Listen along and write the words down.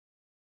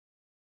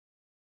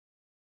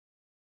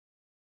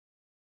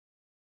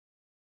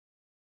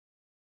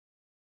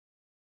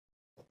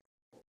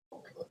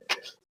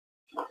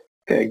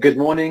Okay, good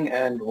morning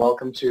and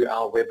welcome to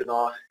our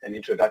webinar, an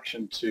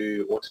introduction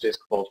to Autodesk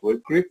Vault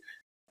Workgroup.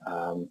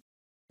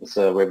 This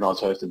webinar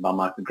is hosted by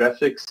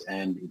Micrographics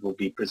and it will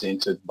be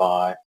presented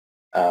by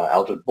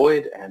Aldred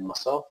Boyd and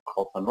myself,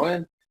 Carl van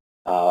Rooyen.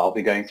 I'll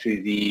be going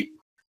through the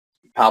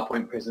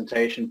PowerPoint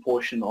presentation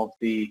portion of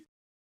the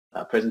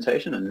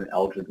presentation, and then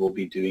Aldred will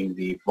be doing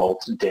the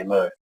Vault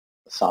demo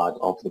side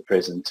of the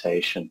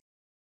presentation.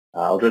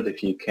 Aldred,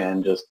 if you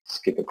can just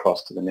skip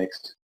across to the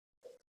next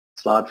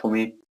slide for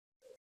me.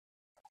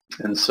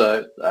 And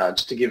so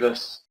just to give you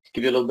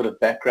a little bit of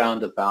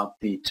background about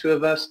the two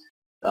of us,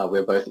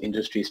 we're both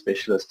industry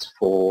specialists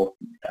for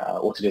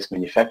Autodesk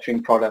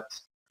manufacturing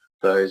products.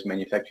 Those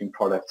manufacturing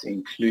products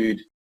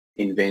include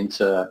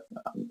Inventor,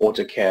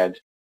 AutoCAD,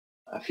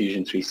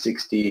 Fusion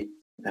 360,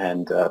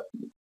 and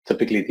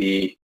typically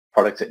the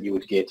products that you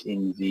would get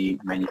in the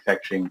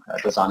manufacturing,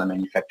 designer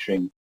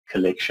manufacturing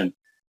collection.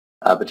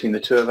 Between the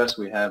two of us,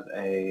 we have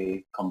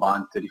a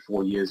combined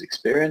 34 years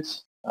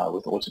experience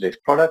with Autodesk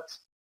products.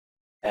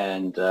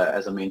 And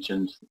as I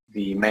mentioned,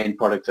 the main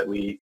products that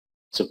we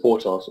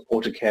support are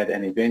AutoCAD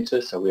and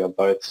Inventor, so we are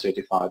both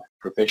certified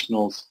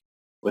professionals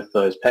with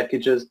those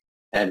packages,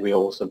 and we are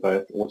also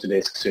both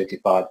Autodesk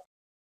certified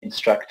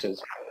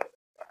instructors.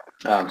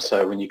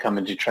 So when you come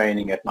into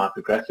training at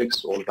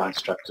Micrographics, all of our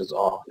instructors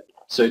are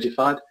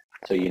certified,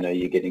 so you know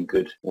you're getting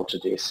good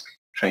Autodesk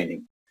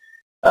training.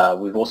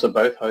 We've also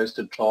both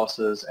hosted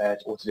classes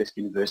at Autodesk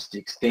University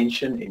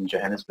Extension in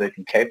Johannesburg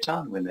and Cape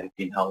Town when they've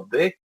been held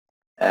there.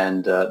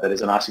 And that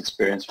is a nice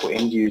experience for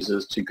end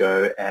users to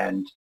go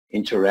and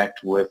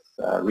interact with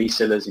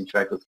resellers,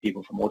 interact with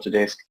people from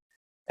Autodesk,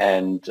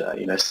 and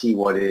you know, see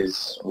what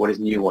is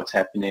new, what's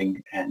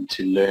happening, and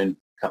to learn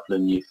a couple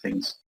of new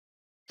things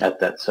at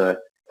that. So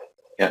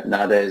yeah,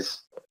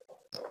 nowadays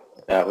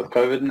with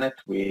COVID and that,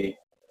 we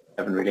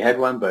haven't really had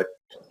one, but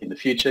in the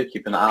future,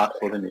 keep an eye out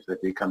for them. If they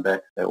do come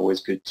back, they're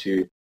always good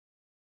to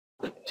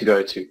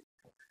go to.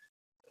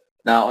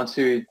 Now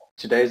onto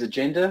today's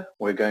agenda.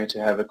 We're going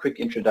to have a quick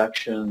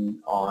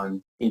introduction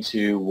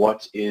into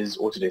what is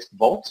Autodesk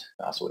Vault.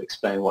 So we'll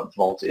explain what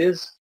Vault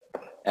is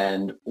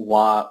and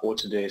why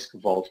Autodesk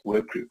Vault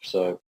Workgroup.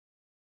 So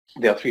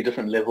there are three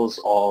different levels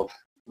of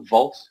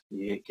Vault.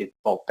 You get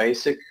Vault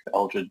Basic.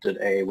 Aldred did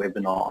a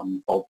webinar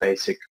on Vault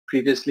Basic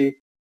previously.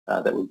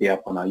 That will be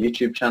up on our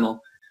YouTube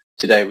channel.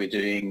 Today we're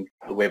doing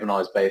the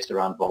webinars based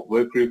around Vault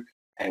Workgroup,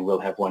 and we'll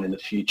have one in the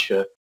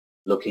future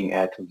looking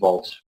at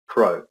Vault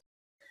Pro.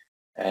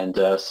 And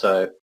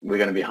so we're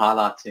going to be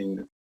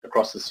highlighting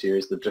across the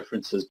series the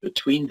differences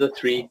between the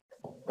three,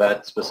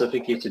 but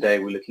specifically today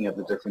we're looking at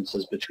the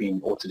differences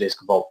between Autodesk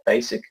Vault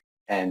Basic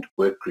and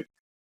Workgroup.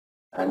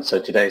 And so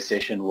today's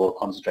session will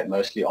concentrate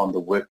mostly on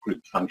the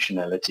Workgroup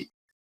functionality.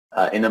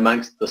 In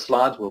amongst the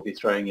slides, we'll be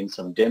throwing in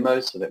some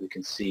demos so that we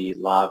can see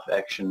live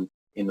action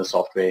in the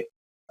software,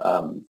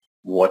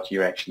 what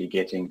you're actually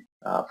getting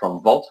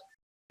from Vault,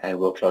 and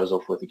we'll close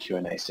off with a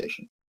Q&A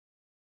session.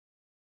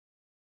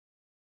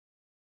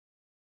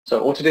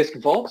 So Autodesk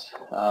Vault.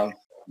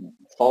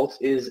 Vault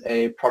is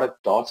a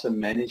product data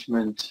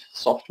management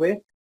software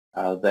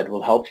that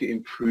will help you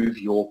improve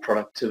your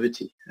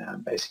productivity.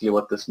 Basically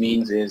what this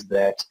means is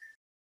that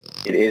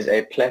it is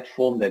a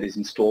platform that is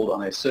installed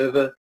on a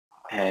server,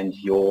 and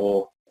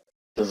your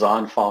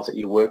design files that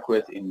you work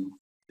with in,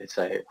 let's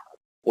say,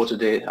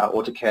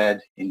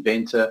 AutoCAD,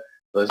 Inventor,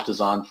 those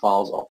design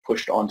files are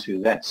pushed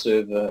onto that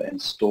server and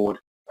stored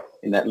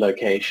in that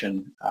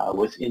location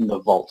within the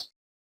Vault.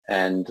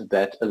 And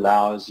that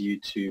allows you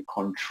to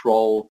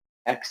control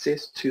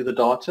access to the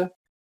data,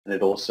 and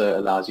it also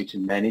allows you to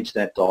manage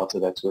that data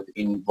that's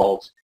within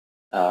Vault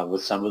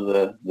with some of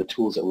the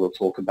tools that we'll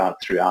talk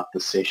about throughout the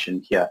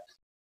session here.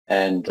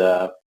 And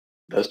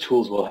those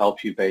tools will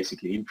help you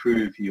basically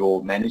improve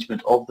your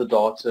management of the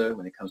data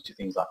when it comes to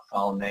things like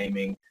file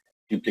naming,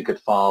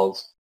 duplicate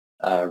files,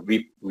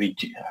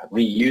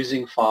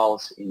 reusing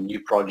files in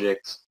new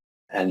projects,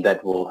 and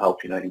that will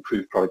help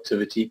improve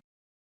productivity.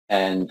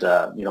 And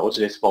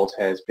Autodesk Vault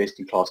has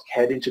best-in-class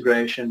CAD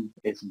integration.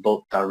 It's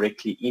built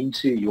directly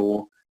into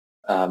your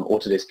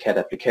Autodesk CAD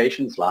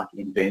applications like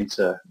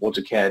Inventor,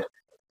 AutoCAD,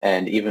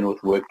 and even with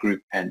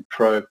Workgroup and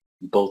Pro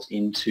built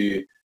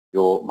into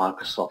your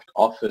Microsoft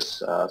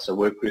Office. So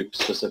Workgroup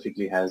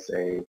specifically has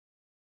a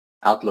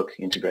Outlook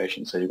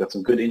integration. So you've got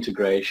some good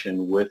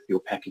integration with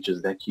your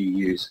packages that you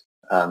use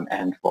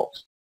and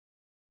Vault.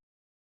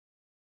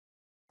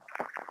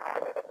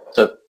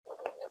 So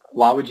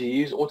why would you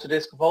use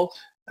Autodesk Vault?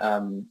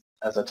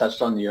 As I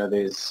touched on,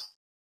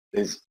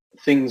 there's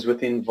things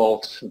within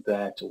Vault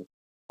or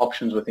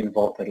options within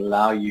Vault that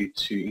allow you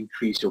to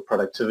increase your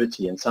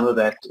productivity, and some of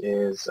that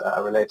is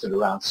related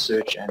around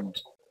search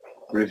and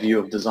review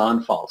of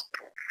design files.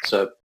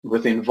 So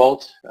within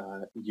Vault,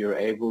 you're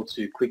able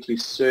to quickly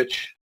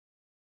search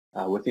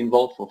within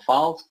Vault for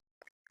files,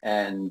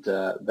 and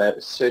that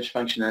search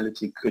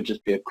functionality could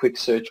just be a quick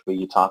search where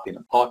you type in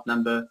a part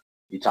number,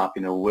 you type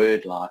in a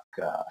word like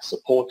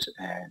support,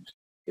 and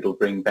it'll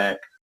bring back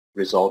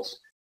results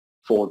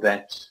for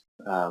that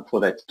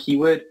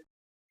keyword.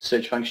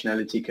 search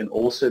functionality can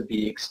also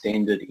be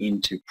extended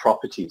into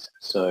properties.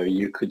 So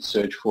you could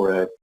search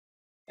for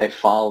a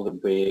file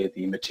where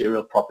the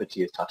material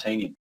property is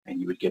titanium,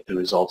 and you would get the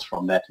results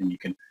from that, and you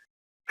can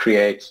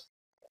create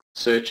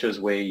searches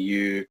where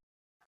you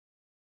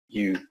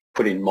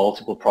put in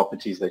multiple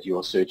properties that you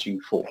are searching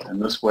for, and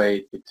this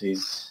way you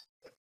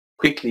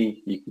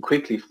can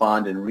quickly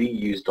find and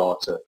reuse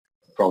data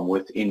from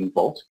within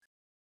Vault.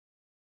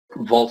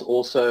 Vault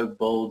also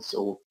builds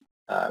or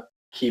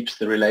keeps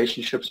the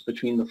relationships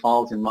between the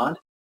files in mind.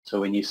 So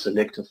when you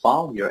select a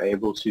file, you're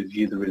able to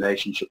view the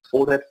relationship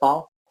for that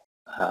file.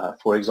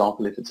 For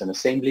example, if it's an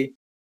assembly,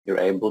 you're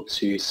able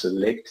to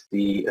select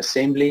the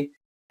assembly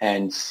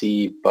and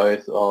see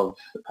both of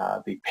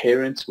the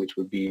parents, which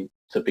would be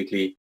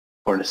typically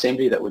for an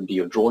assembly, that would be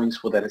your drawings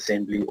for that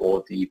assembly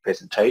or the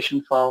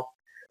presentation file.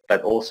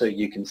 But also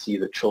you can see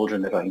the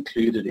children that are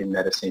included in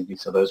that assembly.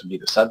 So those would be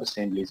the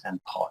sub-assemblies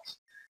and parts.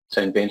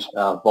 So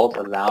Vault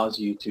allows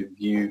you to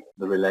view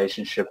the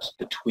relationships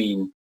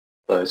between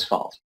those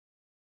files.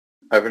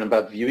 Over and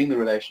above viewing the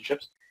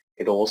relationships,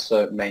 it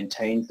also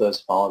maintains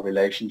those file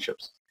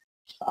relationships.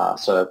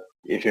 So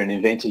if you're an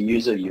Inventor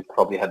user, you've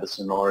probably had the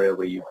scenario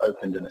where you've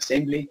opened an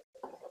assembly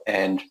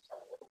and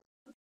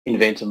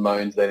Inventor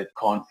moans that it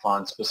can't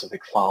find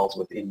specific files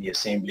within the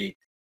assembly,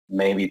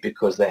 maybe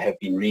because they have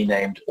been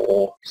renamed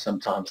or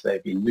sometimes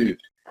they've been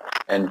moved.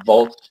 And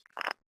Vault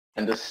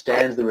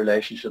understands the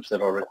relationships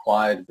that are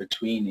required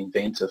between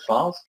Inventor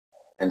files.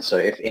 And so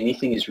if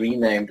anything is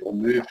renamed or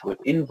moved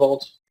within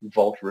Vault,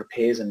 Vault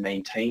repairs and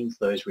maintains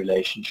those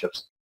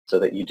relationships so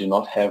that you do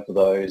not have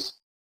those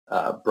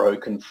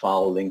broken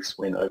file links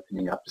when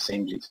opening up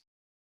assemblies.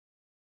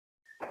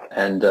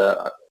 And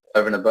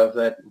over and above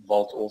that,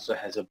 Vault also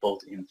has a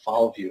built-in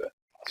file viewer.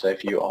 So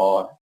if you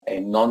are a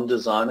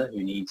non-designer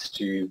who needs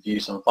to view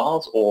some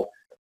files, or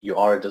you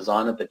are a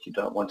designer that you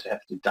don't want to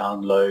have to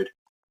download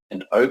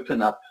and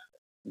open up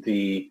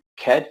the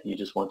CAD, you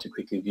just want to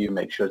quickly view,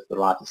 make sure it's the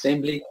right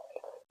assembly,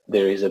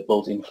 there is a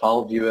built-in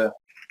file viewer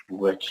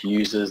which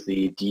uses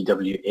the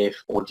DWF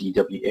or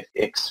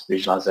DWFX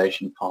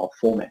visualization file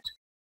format.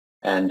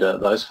 And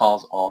those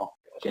files are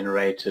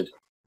generated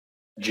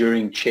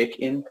during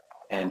check-in,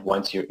 and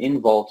once you're in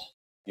Vault,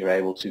 you're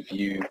able to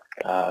view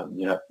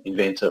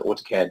Inventor,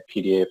 AutoCAD,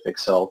 PDF,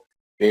 Excel,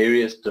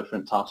 various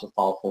different types of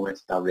file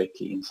formats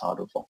directly inside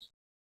of Vault.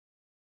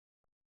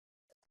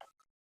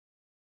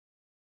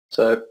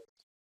 So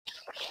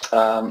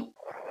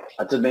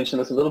I did mention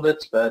this a little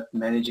bit, but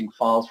managing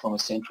files from a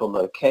central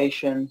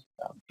location,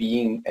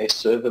 being a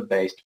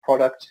server-based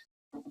product,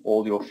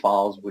 all your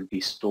files would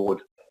be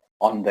stored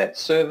on that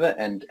server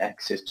and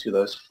access to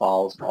those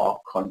files are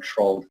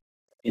controlled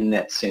in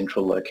that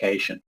central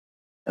location.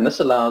 And this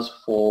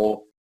allows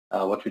for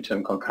what we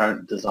term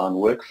concurrent design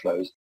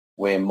workflows,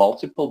 where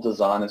multiple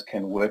designers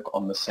can work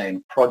on the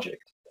same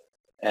project.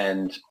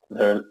 And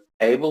they're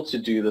able to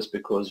do this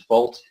because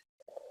Vault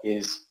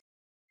is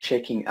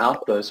checking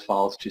out those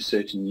files to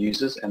certain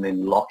users and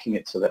then locking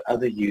it so that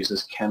other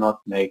users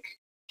cannot make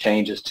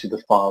changes to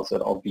the files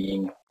that are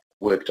being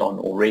worked on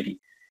already.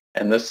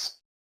 And this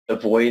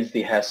avoids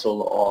the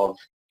hassle of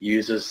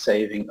users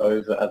saving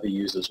over other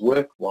users'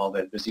 work while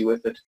they're busy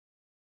with it.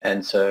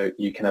 And so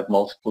you can have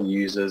multiple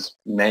users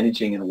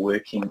managing and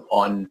working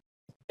on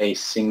a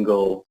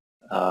single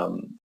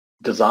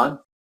design.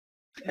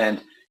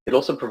 And it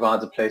also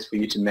provides a place for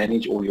you to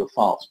manage all your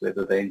files,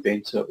 whether they're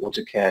Inventor,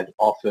 AutoCAD,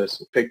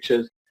 Office, or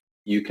Pictures.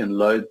 You can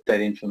load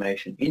that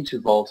information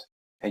into Vault,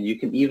 and you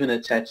can even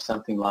attach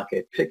something like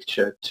a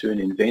picture to an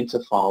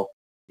Inventor file.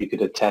 You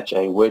could attach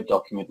a Word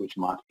document, which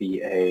might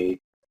be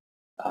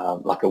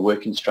like a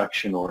work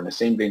instruction or an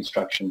assembly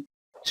instruction,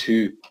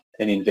 to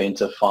an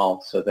Inventor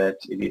file so that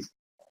it is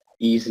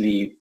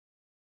easily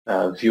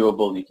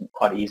viewable. You can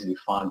quite easily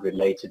find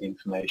related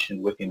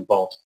information within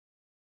Vault.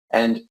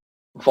 And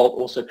Vault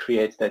also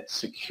creates that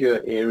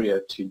secure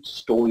area to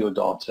store your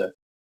data.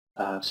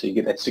 So you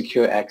get that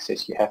secure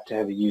access. You have to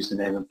have a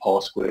username and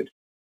password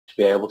to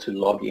be able to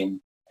log in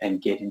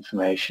and get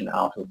information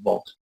out of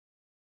Vault.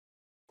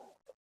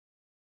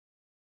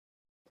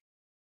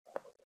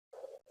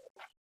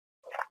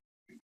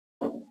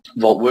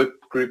 Vault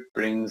Workgroup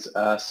brings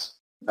us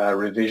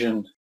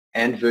revision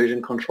and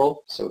version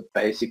control. So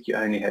basic, you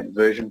only had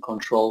version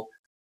control,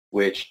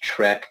 which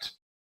tracked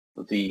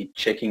the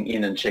checking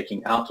in and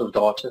checking out of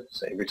data.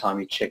 So every time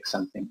you check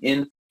something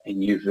in, a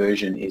new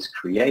version is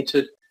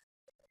created.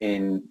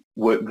 In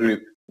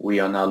Workgroup, we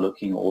are now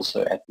looking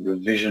also at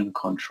revision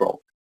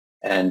control.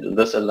 And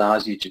this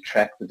allows you to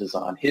track the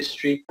design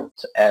history.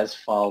 So as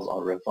files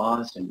are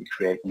revised and you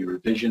create new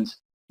revisions,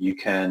 you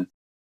can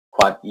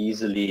quite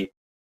easily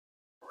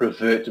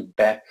revert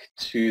back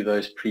to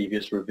those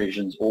previous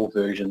revisions or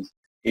versions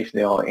if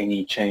there are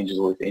any changes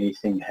or if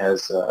anything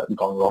has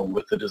gone wrong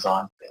with the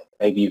design.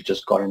 Maybe you've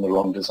just gone in the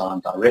wrong design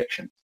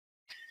direction.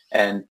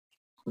 And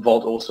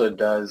Vault also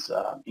does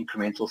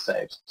incremental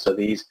saves. So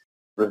these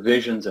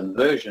revisions and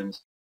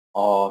versions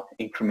are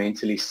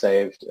incrementally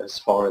saved as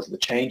far as the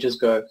changes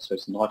go. So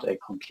it's not a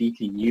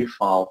completely new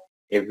file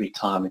every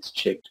time it's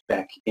checked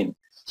back in.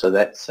 So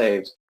that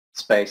saves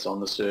space on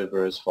the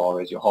server as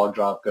far as your hard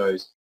drive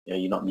goes.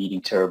 You're not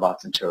needing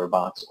terabytes and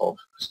terabytes of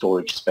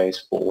storage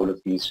space for all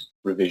of these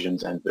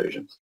revisions and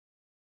versions.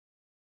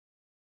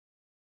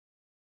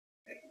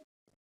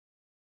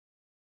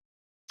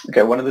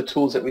 Okay, one of the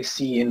tools that we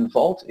see in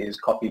Vault is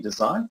copy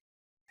design.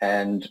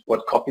 And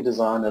what copy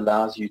design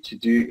allows you to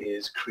do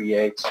is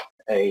create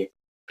a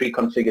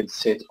pre-configured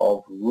set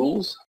of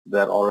rules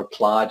that are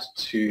applied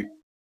to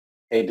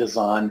a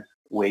design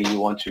where you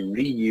want to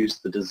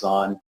reuse the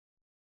design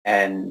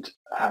and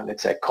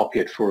let's say copy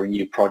it for a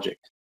new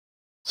project.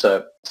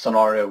 So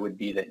scenario would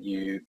be that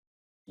you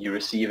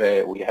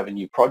have a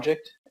new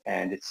project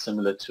and it's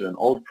similar to an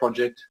old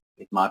project.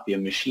 It might be a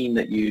machine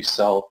that you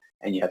sell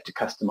and you have to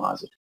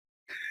customize it.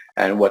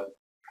 And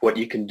what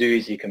you can do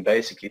is you can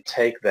basically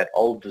take that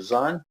old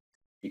design,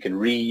 you can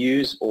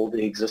reuse all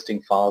the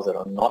existing files that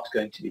are not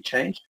going to be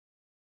changed,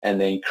 and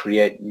then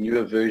create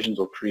newer versions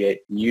or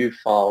create new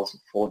files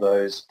for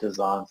those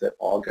designs that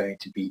are going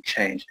to be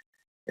changed.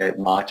 It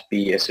might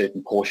be a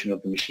certain portion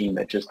of the machine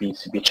that just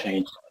needs to be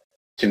changed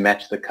to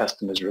match the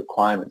customer's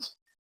requirements.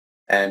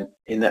 And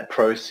in that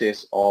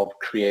process of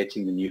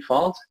creating the new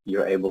files,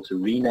 you're able to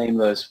rename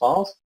those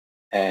files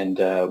and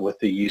with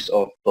the use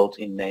of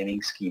built-in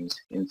naming schemes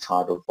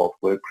inside of Vault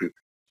Workgroup.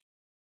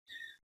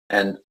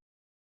 And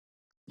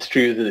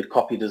through the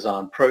copy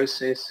design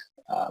process,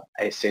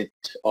 a set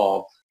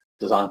of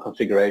design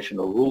configuration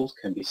or rules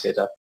can be set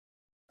up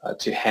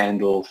to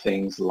handle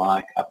things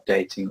like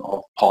updating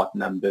of part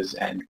numbers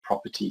and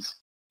properties.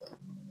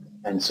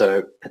 And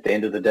so at the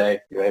end of the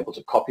day, you're able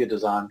to copy a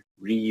design,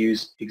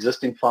 reuse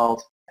existing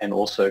files, and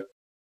also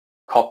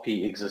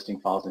copy existing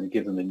files and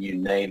give them a new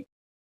name.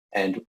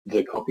 And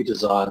the copy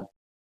design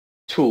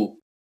tool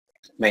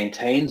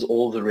maintains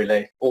all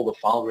the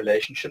file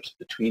relationships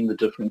between the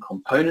different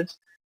components,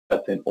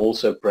 but then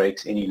also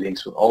breaks any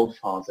links with old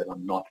files that are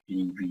not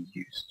being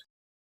reused.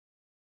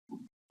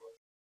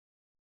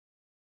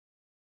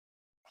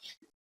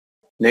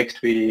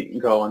 Next, we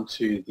go on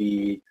to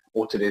the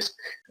Autodesk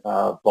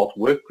Vault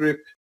Workgroup.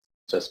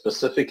 So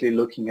specifically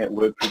looking at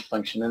workgroup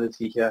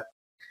functionality here,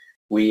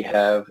 we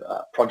have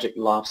project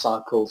life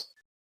cycles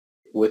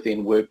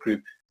within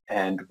Workgroup.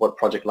 And what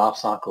project life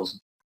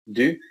cycles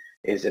do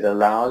is it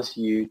allows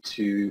you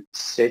to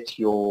set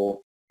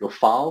your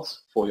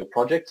files for your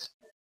projects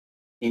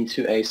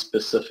into a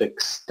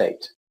specific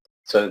state.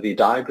 So the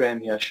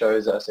diagram here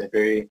shows us a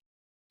very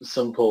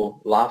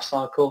simple life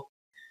cycle.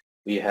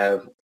 We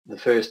have the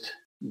first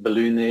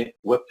balloon there,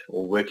 WIP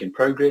or work in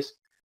progress.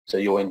 So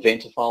your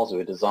inventor files or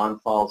your design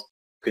files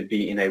could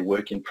be in a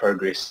work in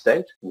progress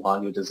state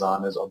while your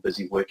designers are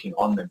busy working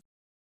on them.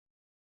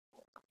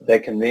 They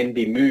can then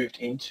be moved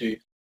into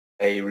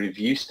a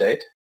review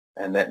state,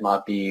 and that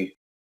might be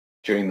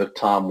during the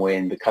time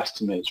when the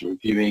customer is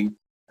reviewing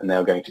and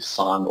they're going to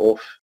sign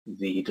off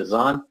the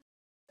design.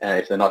 And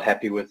if they're not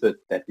happy with it,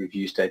 that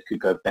review state could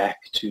go back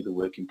to the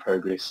work in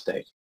progress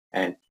state.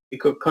 And it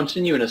could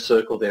continue in a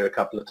circle there a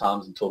couple of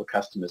times until the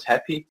customer is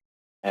happy.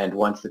 And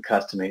once the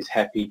customer is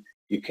happy,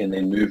 you can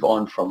then move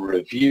on from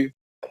review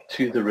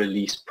to the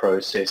release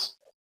process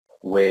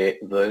where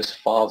those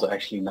files are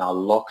actually now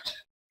locked,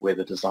 where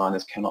the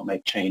designers cannot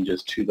make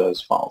changes to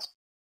those files.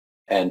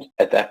 And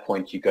at that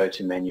point, you go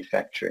to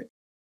manufacturing.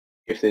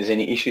 If there's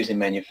any issues in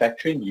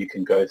manufacturing, you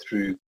can go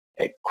through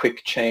a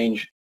quick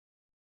change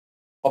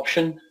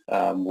option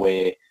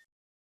where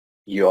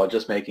you are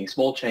just making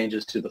small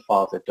changes to the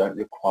files that don't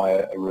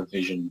require a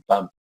revision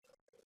bump.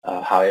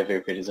 However,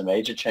 if it is a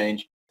major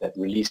change, that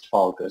released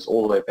file goes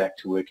all the way back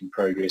to work in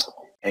progress,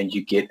 and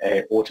you get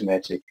an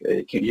automatic,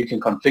 you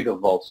can configure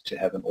Vault to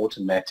have an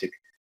automatic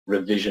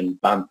revision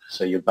bump.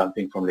 So you're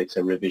bumping from, let's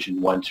say, revision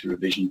 1 to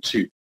revision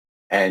 2.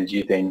 And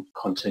you then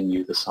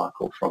continue the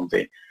cycle from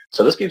there.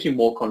 So this gives you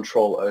more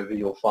control over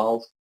your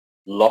files,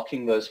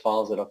 locking those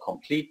files that are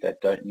complete, that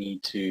don't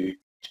need to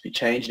be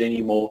changed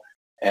anymore,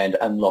 and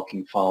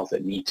unlocking files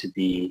that need to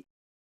be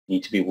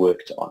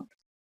worked on.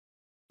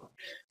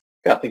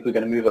 Okay, I think we're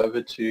going to move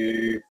over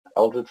to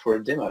Eldred for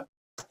a demo.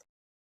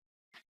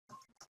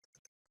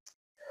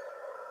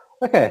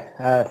 Okay,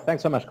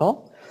 thanks so much,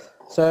 Carl.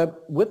 So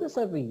with this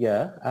over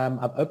here,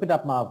 I've opened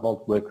up my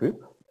Vault Workgroup.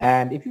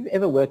 And if you've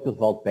ever worked with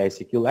Vault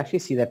Basic, you'll actually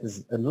see that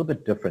it's a little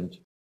bit different.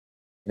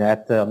 You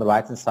know, on the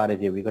right-hand side of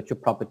here, we've got your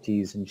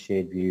properties and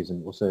shared views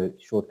and also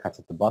shortcuts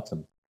at the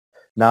bottom.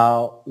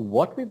 Now,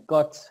 what we've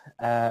got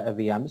over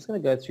here, I'm just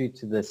going to go through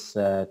to this,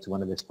 to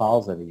one of these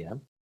files over here.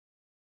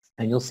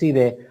 And you'll see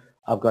there,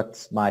 I've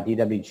got my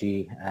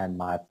DWG and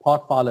my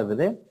part file over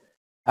there.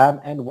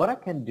 And what I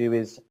can do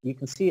is, you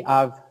can see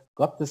I've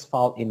got this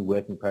file in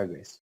work in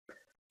progress.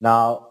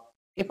 Now,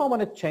 if I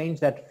want to change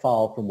that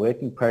file from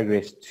work in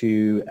progress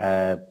to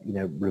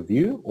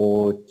review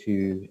or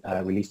to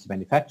release to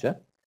manufacture,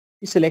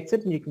 you select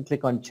it and you can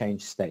click on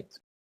change state.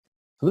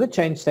 So with the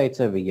change states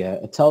over here,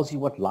 it tells you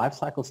what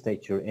lifecycle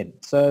state you're in.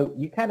 So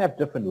you can have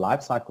different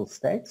lifecycle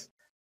states.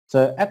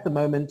 So at the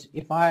moment,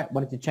 if I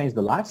wanted to change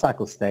the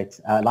lifecycle state,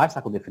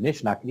 lifecycle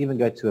definition, I can even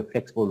go to a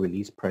flexible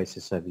release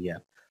process over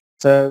here.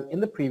 So in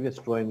the previous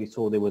drawing, we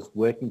saw there was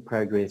work in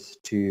progress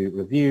to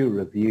review,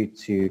 review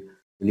to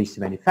release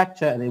to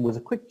manufacture, and there was a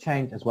quick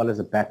change as well as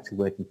a back to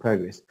work in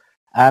progress.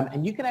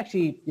 And you can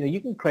actually, you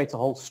can create a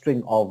whole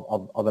string of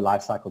a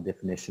lifecycle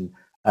definition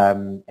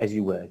as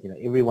you work.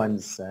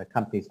 Everyone's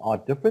companies are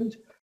different,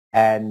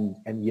 and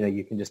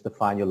you can just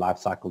define your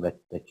lifecycle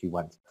that you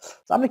want.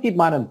 So I'm going to keep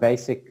mine on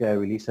basic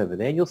release over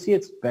there, and you'll see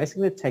it's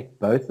basically going to take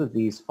both of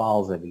these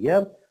files over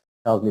here,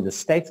 tells me the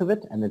state of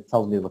it, and it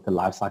tells me what the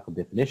lifecycle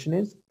definition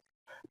is.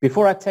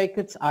 Before I take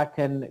it, I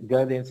can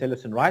go there and say,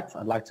 listen, right,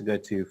 I'd like to go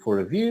to for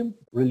review,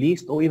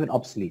 released, or even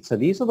obsolete. So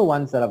these are the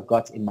ones that I've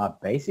got in my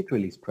basic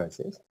release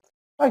process.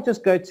 I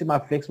just go to my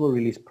flexible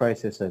release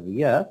process over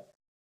here.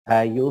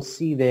 You'll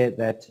see there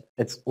that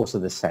it's also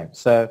the same.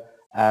 So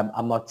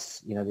I'm not,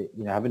 I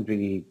haven't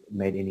really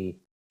made any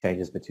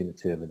changes between the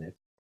two over there.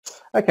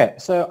 Okay,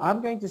 so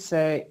I'm going to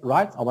say,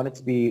 right, I want it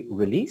to be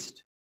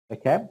released.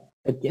 Okay,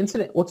 it gets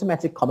an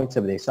automatic comment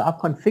over there. So I've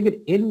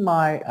configured in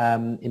my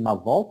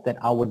Vault that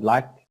I would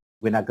like,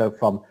 when I go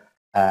from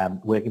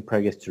work in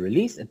progress to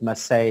release, it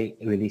must say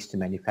release to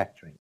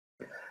manufacturing.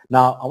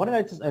 Now, I want to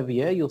notice over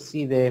here, you'll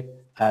see there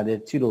are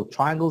two little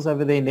triangles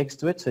over there next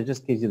to it. So it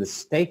just gives you the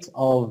state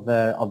of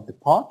the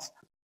parts.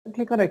 And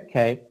click on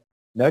OK.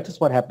 Notice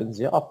what happens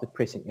here after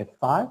pressing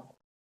F5.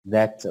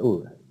 That,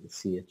 let's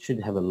see, it should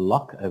have a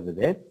lock over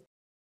there.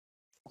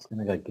 I'm just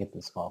going to go get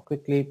this file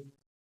quickly.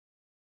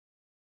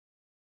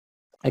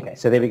 Okay,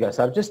 so there we go.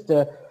 So I've just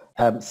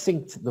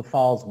synced the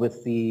files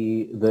with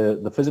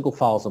the physical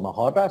files on my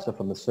hard drive, so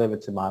from the server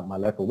to my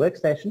local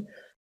workstation.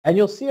 And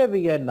you'll see over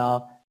here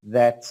now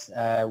that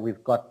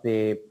we've got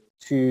the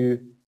two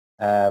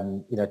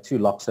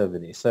locks over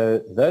there.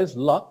 So those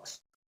locks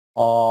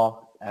are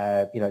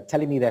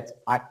telling me that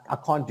I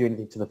can't do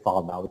anything to the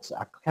file now.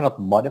 I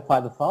cannot modify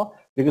the file,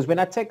 because when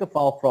I take a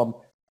file from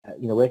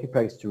work in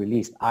progress to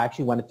release, I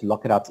actually wanted to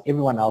lock it out to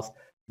everyone else.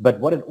 But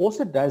what it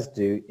also does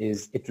do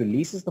is it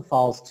releases the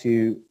files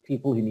to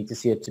people who need to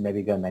see it to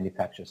maybe go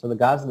manufacture. So the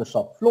guys on the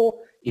shop floor,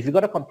 if you've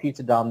got a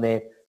computer down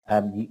there,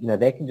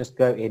 they can just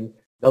go in.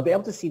 They'll be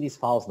able to see these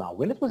files now.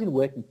 When it was in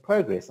work in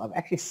progress, I've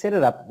actually set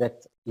it up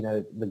that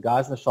the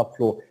guys on the shop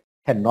floor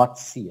cannot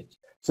see it.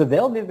 So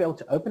they'll never be able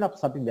to open up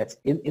something that's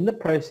in the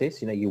process.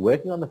 You're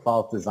working on the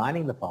files,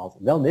 designing the files.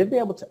 They'll never be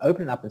able to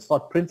open it up and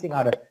start printing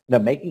out,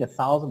 making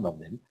 1,000 of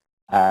them.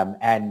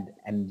 And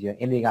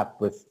ending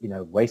up with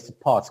wasted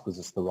parts because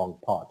it's the wrong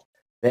part.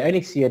 They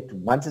only see it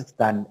once it's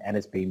done and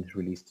it's been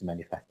released to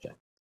manufacture.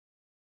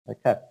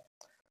 Okay.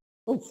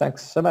 Well,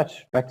 thanks so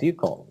much. Back to you,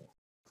 Cole.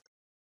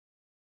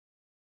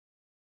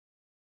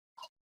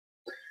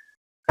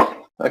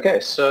 Okay,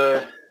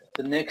 so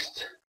the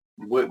next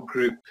work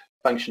group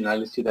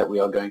functionality that we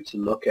are going to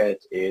look at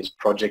is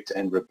project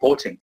and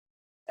reporting.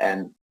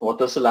 And what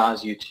this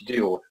allows you to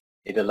do,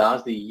 it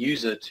allows the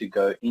user to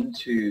go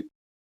into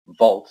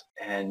Vault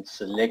and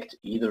select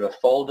either a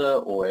folder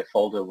or a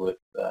folder with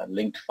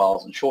linked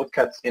files and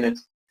shortcuts in it,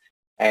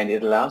 and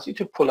it allows you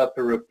to pull up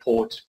a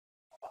report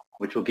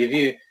which will give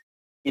you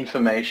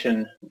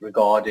information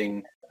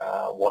regarding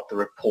what the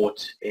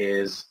report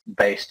is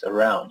based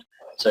around.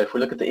 So if we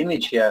look at the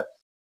image here,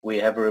 we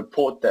have a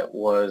report that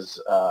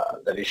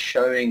is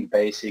showing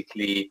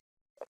basically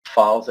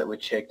files that were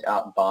checked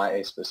out by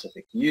a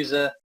specific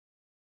user,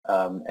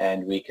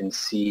 and we can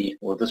see,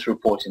 well, this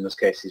report in this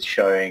case is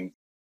showing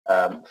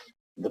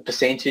the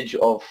percentage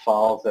of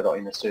files that are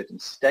in a certain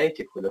state.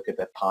 If we look at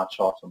that pie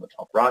chart on the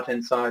top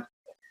right-hand side,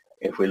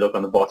 if we look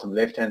on the bottom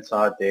left-hand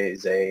side, there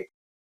is a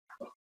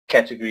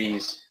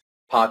categories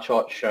pie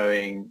chart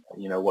showing,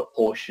 what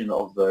portion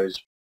of those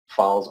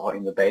files are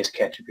in the base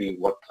category,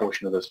 what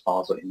portion of those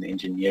files are in the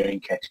engineering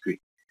category.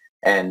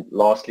 And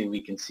lastly, we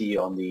can see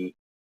on the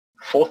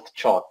fourth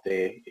chart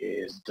there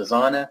is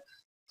designer.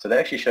 So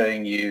they're actually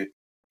showing you,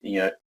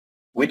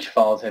 which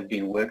files have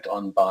been worked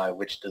on by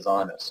which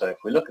designer. So if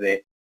we look there,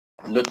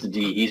 Lutz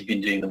D, he's been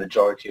doing the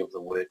majority of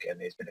the work,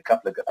 and there's been a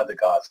couple of other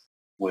guys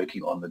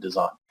working on the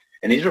design.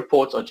 And these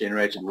reports are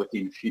generated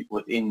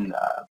within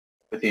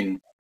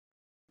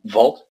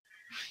Vault,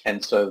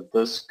 and so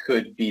this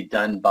could be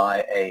done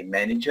by a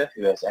manager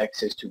who has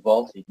access to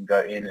Vault. He can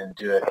go in and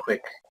do a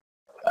quick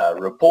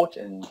report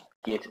and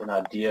get an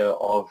idea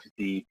of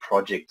the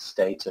project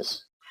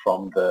status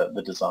from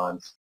the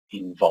designs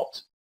in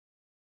Vault.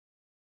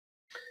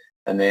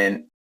 And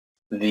then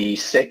the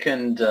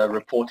second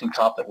reporting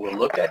type that we'll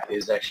look at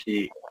is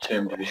actually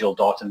termed visual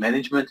data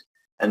management,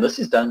 and this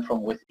is done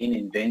from within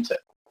Inventor.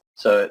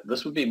 So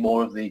this would be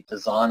more of the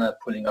designer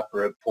pulling up a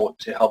report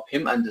to help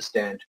him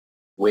understand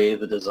where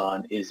the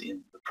design is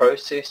in the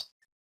process.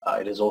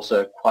 It is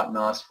also quite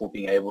nice for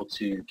being able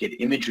to get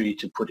imagery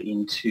to put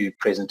into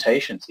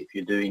presentations. If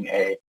you're doing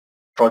a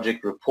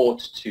project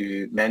report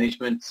to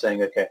management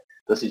saying, okay,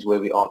 this is where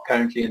we are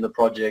currently in the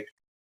project,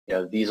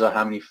 these are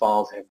how many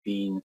files have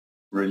been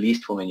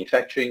released for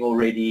manufacturing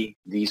already,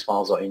 these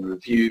files are in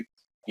review.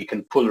 You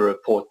can pull a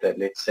report that,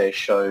 let's say,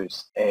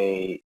 shows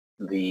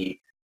the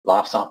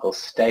lifecycle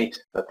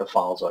state that the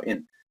files are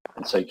in.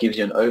 And so it gives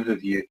you an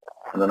overview.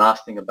 And the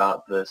nice thing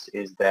about this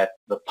is that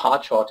the pie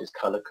chart is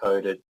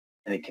color-coded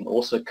and it can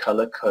also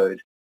color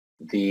code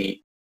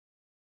the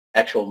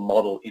actual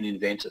model in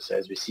Inventor. So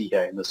as we see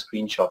here in the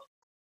screenshot,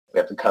 we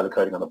have the color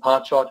coding on the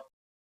pie chart.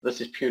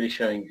 This is purely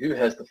showing who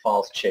has the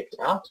files checked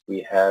out.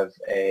 We have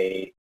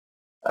a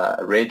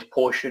red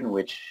portion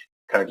which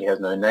currently has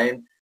no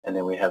name, and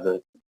then we have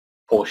the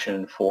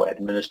portion for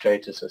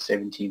administrators, so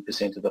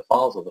 17% of the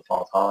files, or the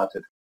files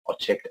highlighted, are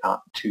checked out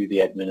to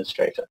the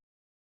administrator.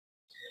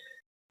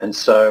 And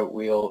so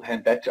we'll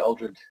hand back to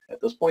Aldred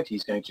at this point.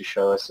 He's going to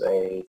show us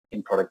a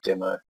in-product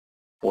demo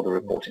for the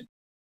reporting.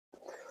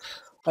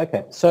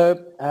 Okay,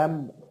 so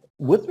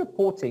with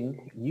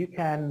reporting, you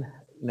can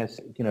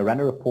run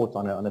a report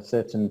on a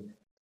certain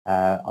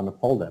on a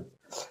folder.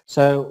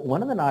 So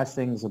one of the nice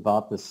things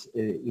about this,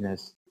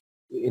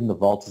 in the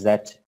Vault is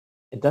that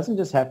it doesn't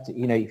just have to,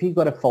 if you've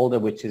got a folder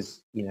which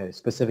is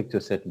specific to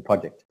a certain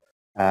project,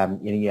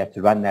 you have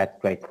to run that.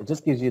 Great. It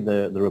just gives you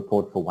the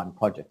report for one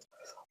project.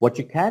 What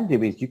you can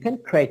do is you can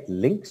create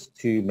links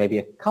to maybe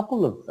a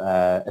couple of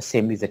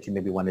assemblies that you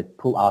maybe want to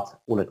pull out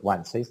all at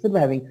once. So instead of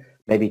having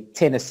maybe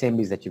 10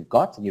 assemblies that you've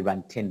got and you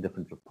run 10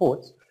 different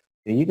reports,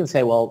 you can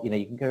say, well, you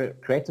can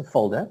create a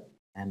folder,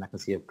 and I can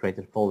see I've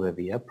created a folder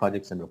over here,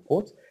 projects and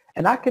reports,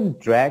 and I can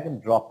drag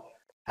and drop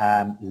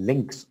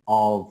links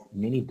of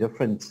many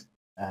different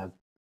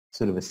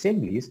sort of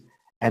assemblies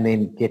and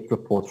then get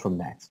reports from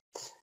that.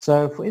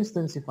 So for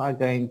instance, if I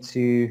go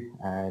into,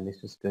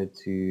 let's just go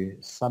to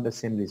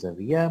sub-assemblies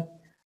over here,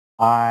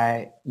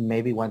 I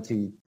maybe want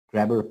to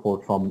grab a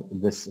report from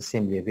this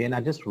assembly over here, and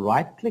I just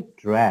right-click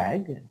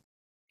drag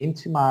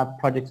into my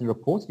project and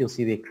reports. You'll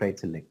see they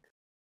create a link.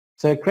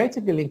 So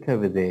creating a link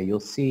over there,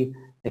 you'll see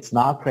it's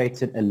now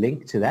created a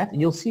link to that,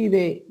 and you'll see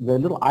the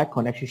little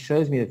icon actually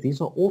shows me that these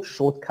are all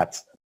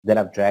shortcuts that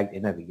I've dragged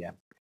in over here.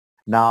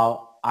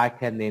 Now I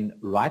can then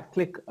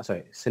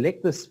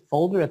select this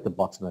folder at the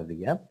bottom over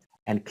here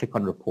and click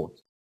on report.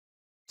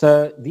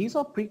 So these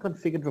are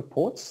pre-configured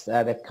reports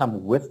that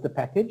come with the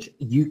package.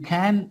 You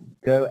can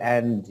go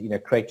and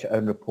create your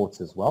own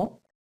reports as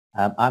well.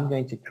 I'm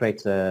going to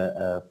create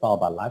a file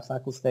by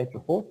lifecycle state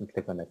report and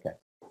click on OK.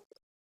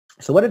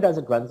 So what it does,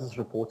 it runs this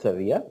report over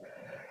here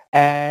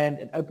and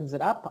it opens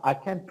it up. I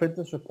can print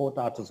this report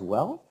out as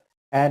well,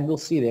 and we'll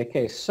see there.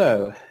 Okay,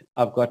 so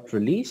I've got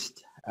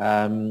released.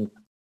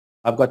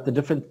 I've got the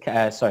different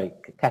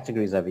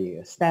categories over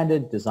here: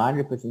 standard, design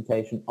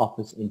representation,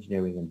 office,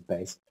 engineering, and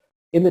base,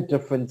 in the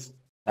different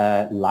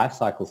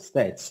lifecycle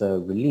states. So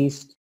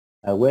released,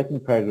 work in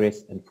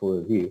progress, and for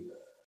review.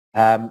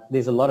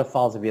 There's a lot of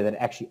files over here that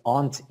actually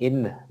aren't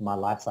in my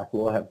lifecycle,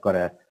 or have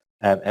got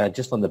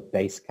just on the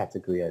base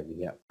category over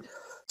here.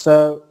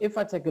 So if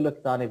I take a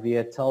look down over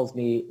here, it tells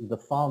me the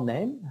file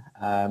name,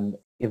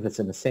 if it's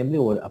an assembly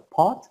or a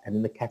part, and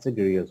in the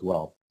category as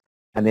well.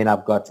 And then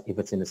I've got, if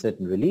it's in a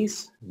certain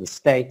release, the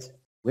state,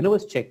 when it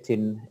was checked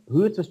in,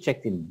 who it was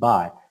checked in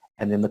by,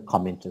 and then the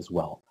comment as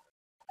well.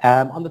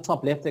 On the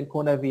top left-hand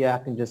corner over here,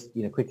 I can just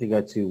quickly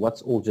go to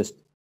what's all just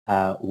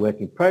work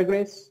in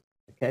progress.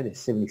 Okay, there's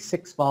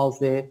 76 files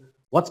there.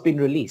 What's been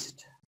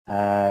released?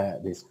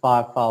 There's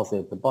 5 files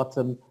there at the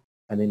bottom,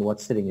 and then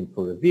what's sitting in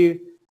for review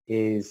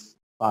is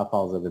 5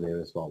 files over there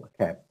as well.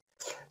 Okay,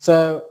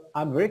 so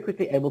I'm very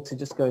quickly able to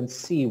just go and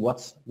see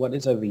what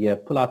is over here,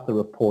 pull out the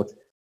report,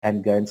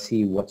 and go and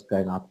see what's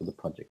going on with the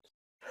project.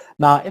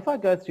 Now, if I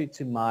go through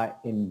to my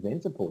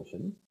Inventor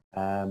portion,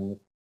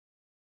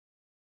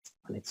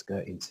 let's go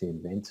into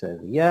Inventor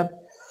over here.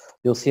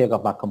 You'll see I've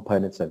got my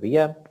components over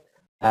here,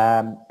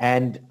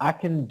 and I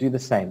can do the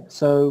same.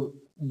 So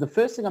the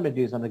first thing I'm going to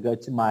do is I'm going to go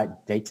to my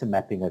data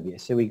mapping over here.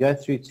 So we go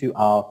through to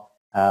our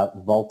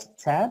Vault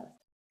tab,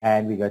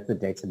 and we go to the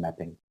data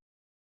mapping.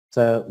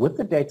 So with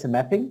the data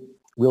mapping,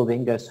 we'll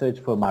then go search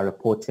for my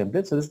report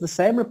template. So this is the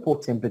same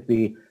report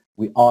template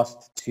we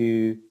asked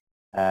to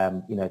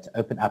to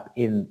open up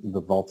in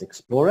the Vault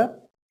Explorer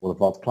or the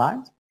Vault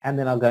client, and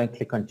then I'll go and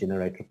click on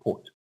Generate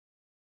Report.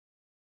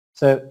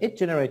 So it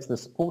generates the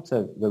support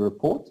of the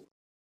report,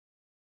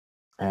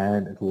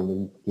 and it will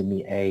then give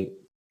me a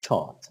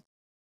chart.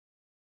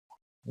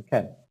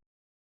 Okay,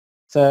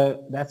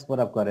 so that's what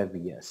I've got over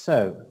here.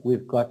 So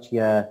we've got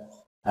here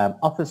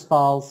office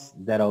files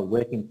that are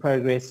work in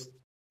progress,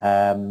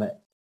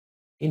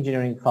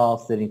 engineering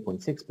files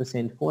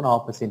 13.6%,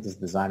 4.5% is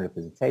design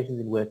representations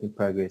in work in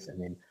progress,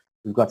 and then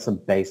we've got some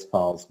base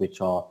files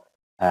which are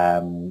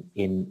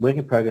in work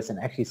in progress, and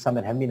actually some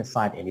that haven't been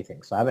assigned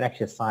anything. So I haven't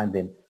actually assigned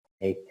them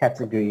a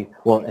category.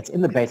 Well, it's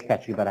in the base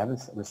category, but I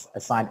haven't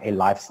assigned a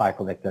life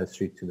cycle that goes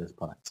through to those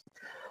products.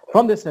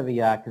 From this over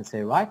here, I can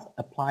say, right,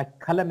 apply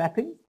color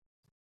mapping.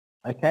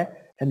 Okay,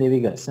 and there we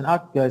go. So now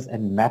it goes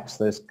and maps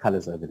those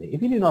colors over there.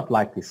 If you do not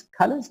like these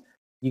colors,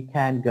 you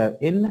can go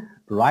in,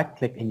 right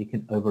click, and you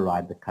can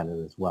override the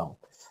color as well.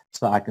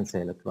 So I can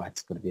say, look, right,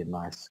 it's going to be a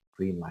nice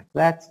green like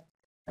that.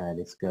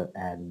 Let's go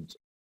and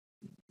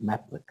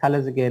map the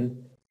colors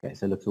again. Okay,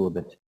 so it looks a little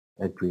bit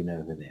green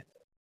over there.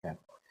 Okay.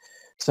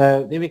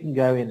 So then we can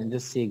go in and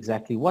just see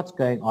exactly what's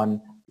going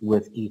on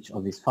with each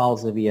of these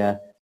files over here.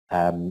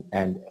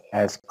 And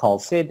as Carl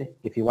said,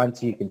 if you want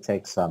to, you can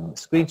take some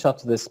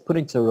screenshots of this, put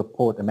into a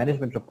report, a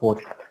management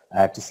report,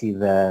 to see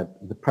the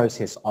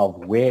process of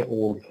where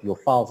all your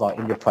files are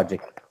in your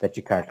project that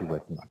you're currently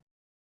working on.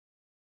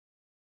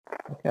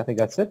 Okay, I think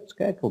that's it.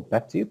 Okay, cool.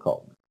 Back to you,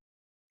 Carl.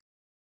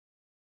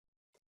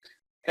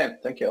 Okay,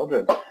 thank you,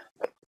 Eldred.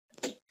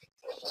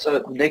 So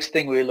the next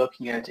thing we're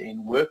looking at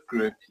in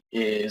Workgroup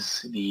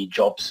is the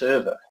job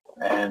server.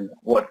 And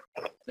what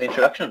the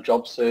introduction of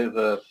job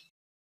server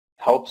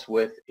helps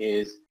with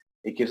is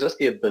it gives us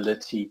the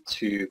ability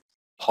to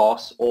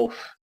pass off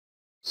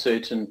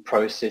certain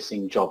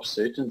processing jobs,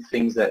 certain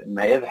things that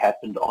may have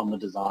happened on the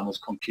designer's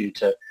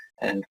computer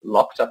and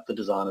locked up the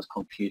designer's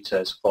computer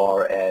as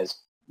far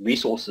as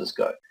resources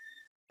go.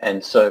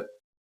 And so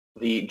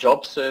the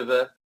job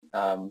server,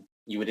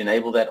 you would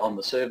enable that on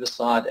the server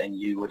side, and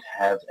you would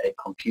have a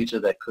computer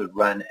that could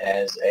run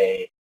as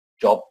a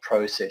job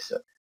processor.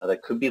 Now,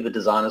 that could be the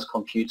designer's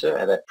computer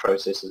and that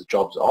processes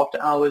jobs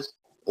after hours,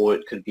 or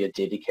it could be a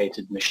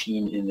dedicated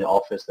machine in the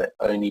office that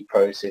only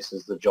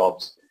processes the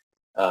jobs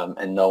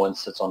and no one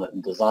sits on it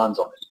and designs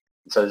on it.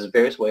 And so there's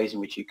various ways in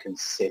which you can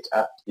set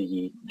up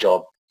the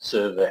job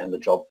server and the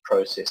job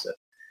processor.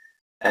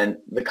 And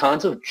the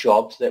kinds of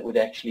jobs that would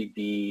actually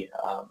be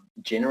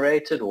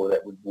generated or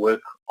that would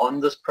work on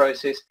this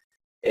process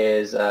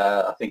is,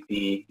 I think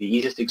the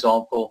easiest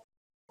example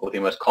or the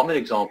most common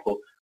example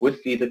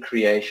would be the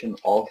creation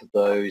of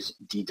those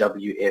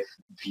DWF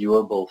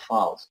viewable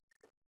files.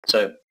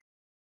 So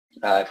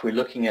if we're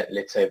looking at,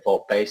 let's say,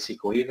 Vault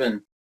Basic or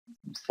even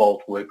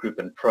Vault Workgroup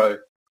and Pro,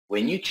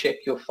 when you check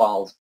your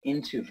files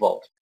into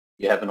Vault,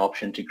 you have an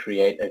option to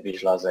create a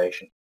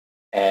visualization.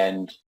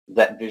 And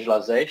that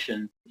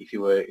visualization, if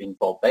you were in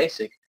Vault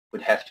Basic,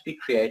 would have to be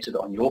created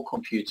on your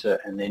computer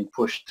and then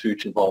pushed through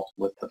to Vault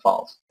with the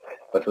files.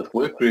 But with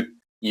Workgroup,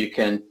 you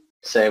can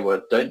say,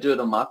 well, don't do it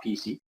on my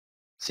PC.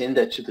 Send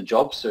that to the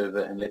job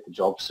server and let the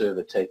job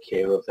server take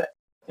care of that.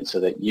 And so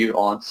that you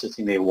aren't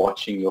sitting there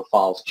watching your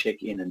files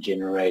check in and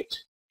generate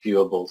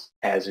viewables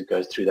as it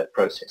goes through that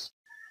process.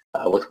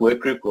 With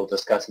Workgroup, we'll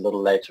discuss a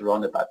little later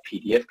on about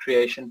PDF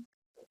creation.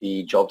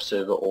 The job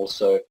server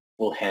also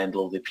will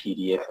handle the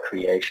PDF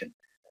creation.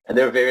 And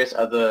there are various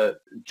other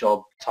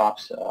job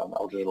types.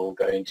 Eldred will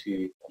go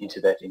into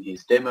that in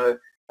his demo.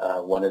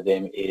 One of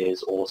them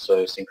is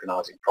also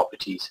synchronizing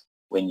properties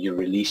when you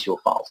release your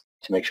files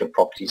to make sure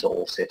properties are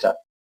all set up.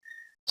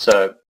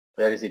 So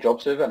that is the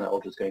job server, and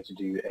Eldred's going to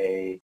do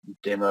a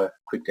demo,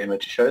 quick demo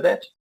to show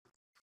that.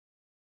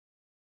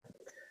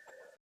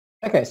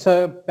 Okay,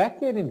 so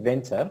back in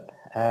Inventor,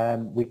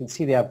 we can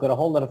see there I've got a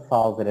whole lot of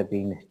files that have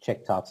been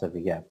checked out over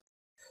here.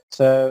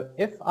 So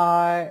if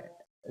I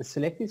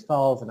select these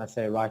files and I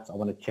say, right, I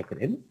want to check it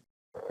in,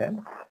 okay,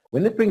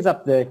 when it brings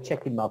up the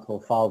check in multiple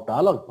files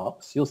dialog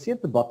box, you'll see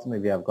at the bottom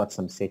of here I've got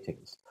some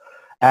settings.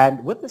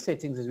 And with the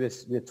settings,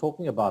 as we're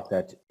talking about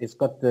that, it's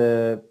got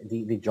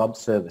the job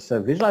server.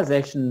 So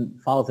visualization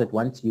files that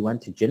you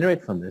want to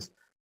generate from this,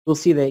 you'll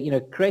see there,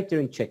 create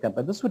during checkup,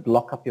 but this would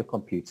lock up your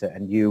computer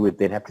and you would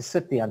then have to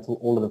sit there until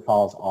all of the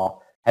files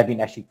have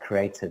been actually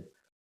created.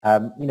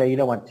 You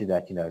don't want to do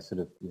that,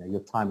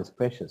 your time is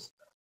precious.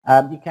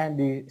 You can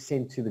do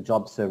send to the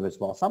job server as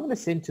well. So I'm going to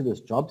send to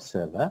this job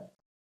server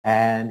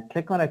and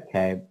click on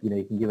OK.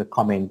 You can give a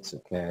comment,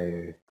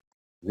 okay,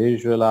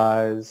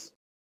 visualize.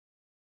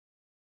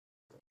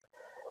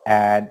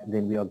 And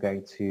then we are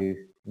going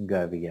to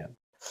go over here.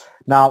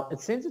 Now, it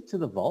sends it to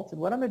the Vault,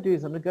 and what I'm going to do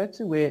is I'm going to go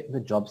to where the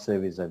job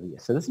server is over here.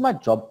 So this is my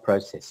job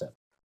processor.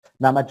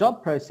 Now, my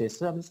job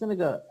processor, I'm just going to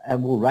go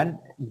and we'll run,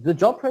 the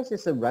job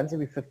processor runs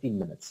every 15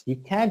 minutes. You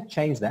can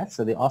change that,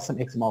 so there are some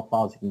XML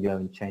files you can go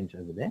and change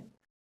over there.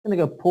 I'm going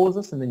to go pause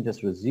this and then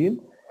just resume,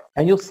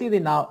 and you'll see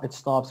there now it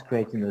starts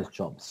creating those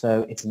jobs.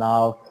 So it's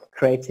now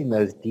creating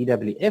those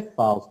DWF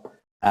files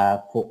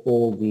for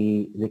all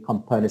the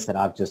components that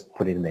I've just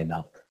put in there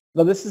now.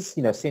 Well, this is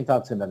sent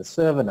out to another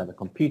server, another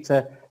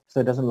computer,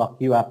 so it doesn't lock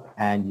you up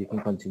and you can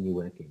continue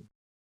working.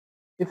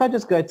 If I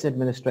just go to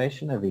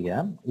administration over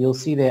here, you'll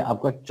see there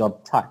I've got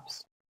job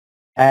types.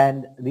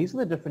 And these are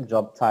the different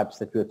job types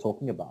that we're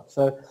talking about.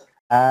 So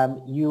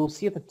you'll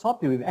see at the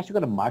top here, we've actually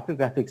got a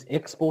Micrographics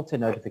exporter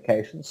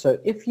notification. So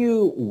if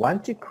you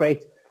want to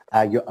create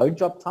your own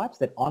job types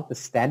that aren't the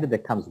standard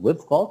that comes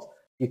with Vault,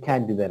 you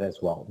can do that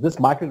as well. This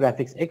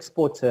Micrographics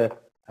exporter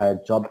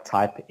job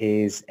type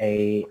is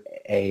a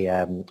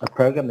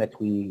program that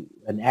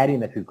an add-in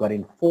that we've got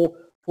in for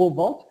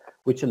Vault,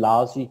 which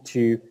allows you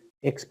to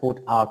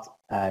export out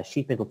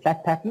sheet metal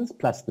flat patterns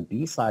plus the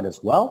B side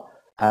as well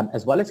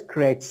as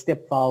create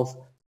step files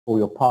for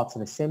your parts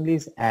and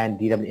assemblies and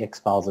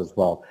DWX files as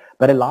well,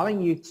 but allowing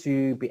you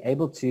to be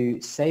able to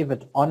save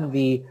it on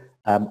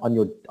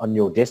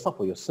your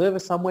desktop or your server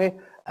somewhere,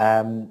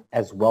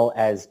 as well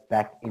as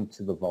back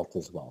into the Vault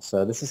as well.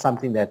 So this is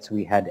something that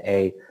we had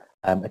a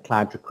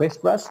client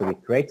request for us, so we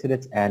created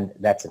it, and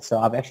that's it. So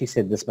I've actually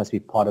said this must be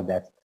part of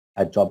that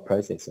job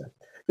processor.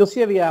 You'll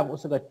see over here I've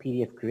also got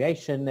PDF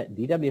creation,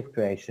 DWF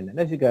creation, and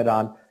as you go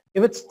down,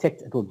 if it's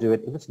ticked, it'll do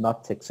it. If it's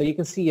not ticked, so you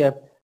can see here,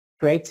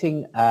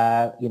 creating,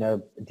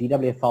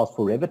 DWF files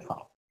for Revit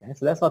files. Okay?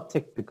 So that's not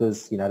ticked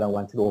because, I don't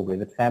want it all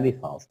Revit family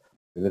files,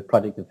 Revit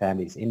project and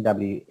families.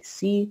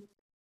 NWC,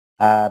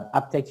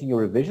 updating your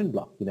revision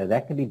block,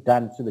 that can be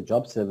done through the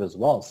job server as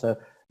well. So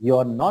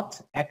you're not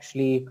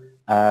actually,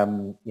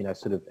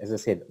 sort of, as I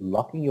said,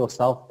 locking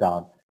yourself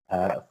down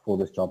for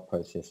this job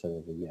processor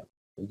over here.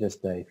 So just,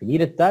 if you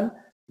need it done,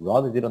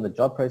 rather do it on the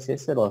job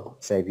processor, it'll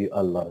save you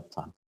a lot of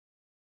time.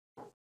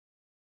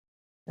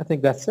 I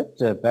think that's it.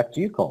 Back to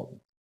you, Colin.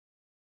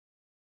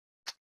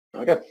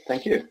 Okay,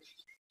 thank you.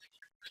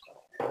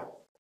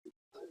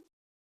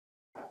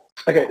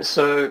 Okay,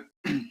 so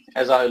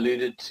as I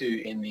alluded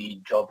to in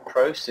the job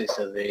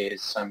processor,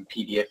 there's some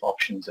PDF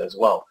options as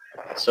well.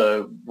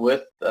 So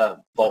with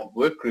Vault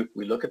Workgroup,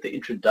 we look at the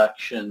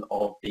introduction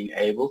of being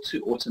able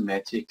to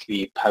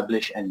automatically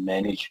publish and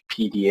manage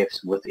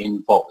PDFs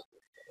within Vault.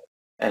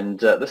 And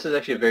this is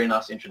actually a very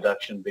nice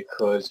introduction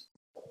because,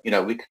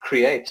 we could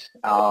create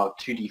our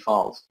 2D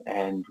files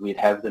and we'd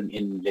have them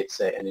in, let's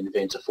say, an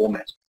Inventor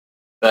format.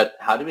 But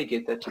how do we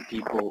get that to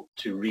people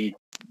to read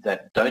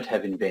that don't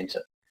have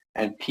Inventor?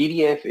 And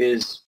PDF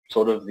is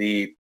sort of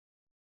the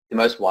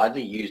most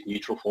widely used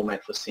neutral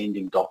format for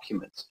sending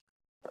documents.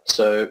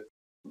 So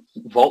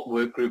Vault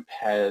Workgroup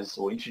has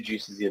or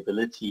introduces the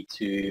ability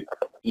to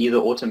either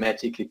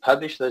automatically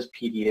publish those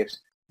PDFs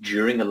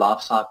during a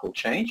lifecycle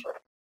change.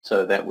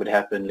 So that would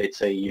happen, let's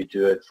say you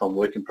do it from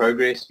work in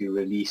progress,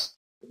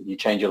 you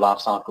change your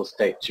lifecycle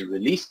state to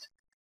released.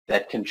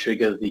 That can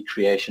trigger the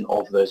creation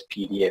of those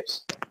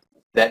PDFs.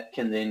 That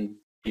can then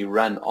be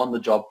run on the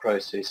job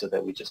processor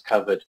that we just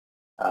covered.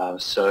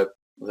 So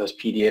those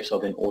PDFs are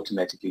then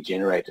automatically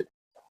generated.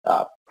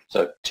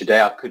 So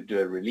today I could do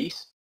a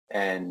release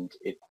and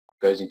it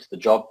goes into the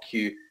job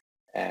queue,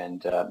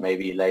 and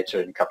maybe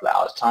later in a couple of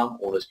hours time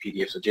all those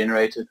PDFs are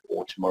generated,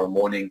 or tomorrow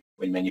morning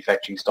when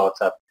manufacturing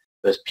starts up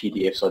those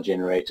PDFs are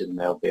generated and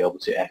they'll be able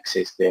to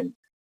access them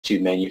to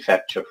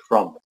manufacture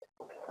from.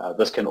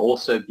 This can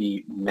also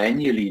be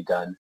manually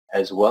done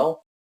as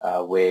well,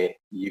 where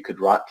you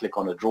could right click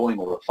on a drawing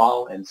or a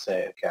file and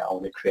say, okay, I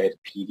want to create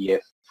a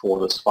PDF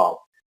for this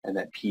file, and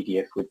that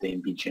PDF would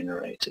then be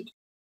generated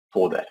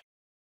for that.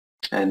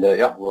 And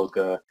yeah, we'll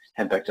go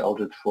hand back to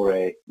Aldred for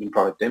a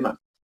in-product demo.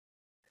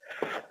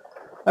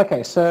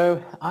 Okay,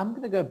 so I'm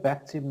going to go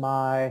back to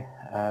my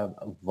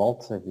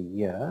Vault over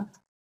here.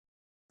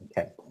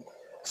 Okay,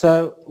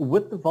 so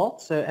with the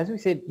Vault, so as we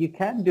said, you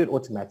can do it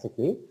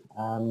automatically,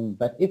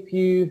 but if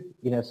you,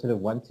 sort of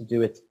want to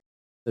do it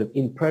sort of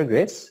in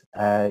progress,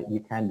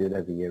 you can do it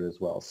over here as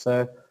well.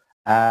 So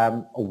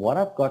what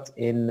I've got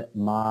in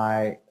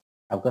my,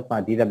 I've got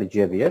my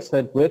DWG over here, so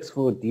it works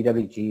for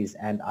DWGs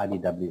and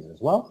IDWs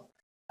as well.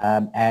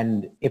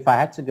 And if I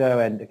had to go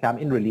and, okay, I'm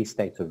in release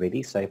state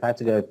already, so if I had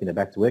to go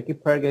back to work in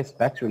progress,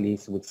 back to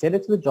release, I would send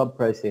it to the job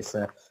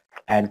processor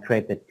and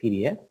create that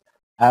PDF.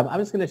 I'm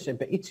just going to show,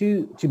 but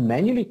to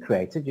manually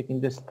create it, you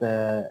can just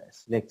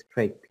select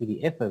create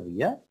PDF over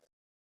here.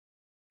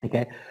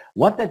 Okay,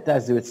 what that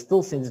does is it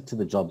still sends it to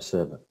the job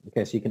server.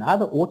 Okay, so you can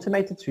either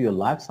automate it through your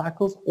life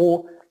cycles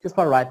or just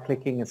by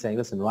right-clicking and saying,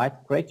 listen,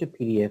 create your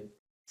PDF,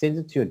 send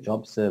it to your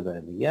job server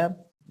over here.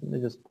 Let me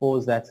just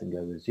pause that and go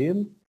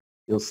resume.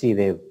 You'll see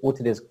there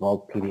Autodesk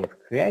Vault PDF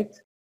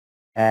create.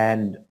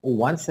 And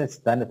once that's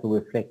done, it will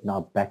reflect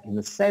now back in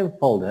the same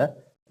folder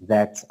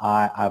that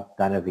I've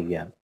done over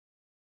here.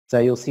 So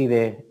you'll see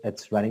there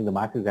it's running the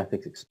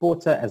Micrographics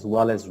exporter as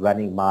well as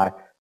running my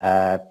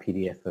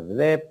PDF over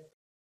there.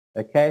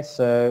 Okay,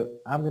 so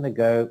I'm going to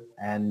go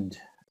and,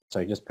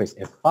 sorry, just press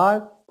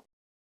F5.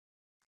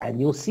 And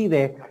you'll see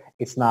there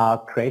it's now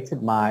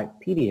created my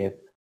PDF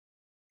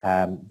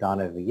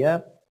down over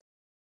here.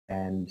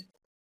 And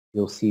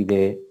you'll see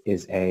there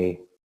is a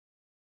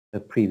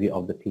preview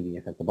of the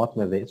PDF at the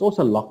bottom of it. It's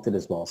also locked it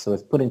as well, so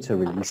it's put into a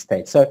release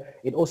state. So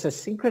it also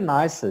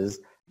synchronizes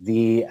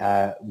the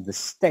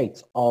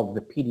state of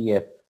the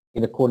PDF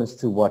in accordance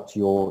to what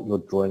your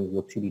drawing,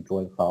 your 2D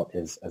drawing file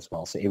is as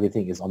well. So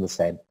everything is on the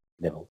same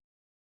level.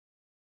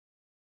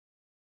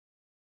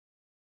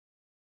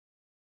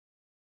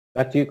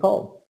 Back to you,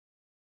 Cole.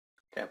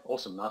 Okay,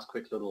 awesome. Nice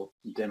quick little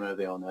demo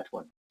there on that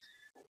one.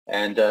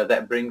 And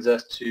that brings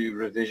us to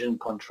revision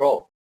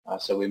control.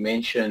 So we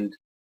mentioned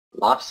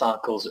life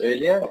cycles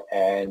earlier,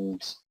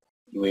 and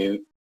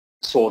we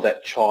saw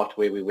that chart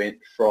where we went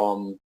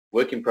from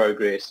work in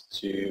progress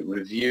to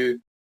review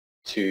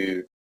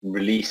to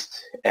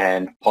released,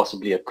 and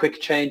possibly a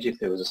quick change if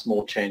there was a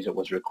small change that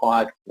was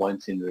required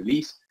once in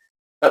release.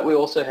 But we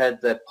also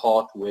had that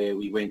part where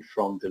we went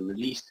from the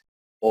released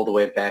all the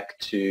way back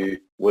to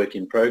work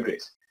in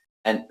progress.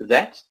 And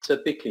that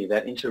typically,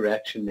 that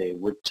interaction there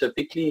would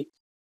typically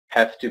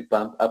have to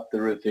bump up the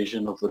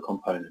revision of the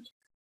component,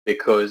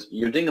 because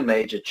you're doing a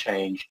major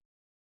change.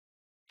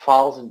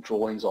 Files and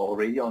drawings are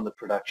already on the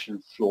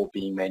production floor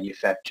being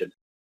manufactured.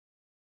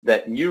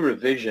 That new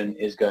revision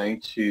is going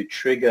to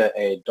trigger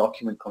a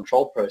document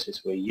control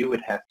process where you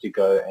would have to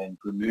go and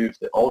remove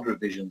the old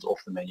revisions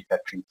off the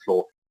manufacturing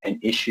floor and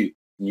issue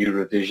new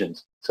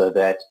revisions so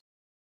that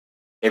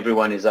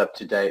everyone is up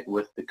to date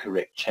with the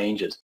correct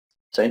changes.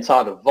 So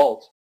inside of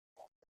Vault,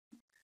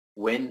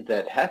 when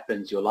that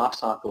happens, your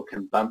lifecycle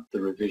can bump the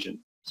revision.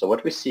 So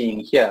what we're seeing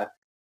here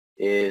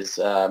is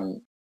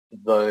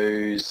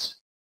those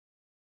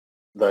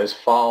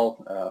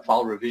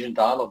file revision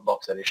dialog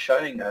box that is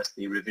showing us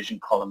the revision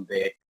column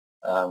there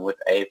with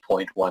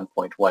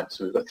A.1.1.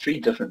 So we've got 3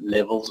 different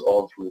levels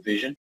of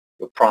revision: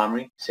 your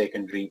primary,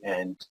 secondary,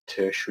 and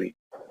tertiary.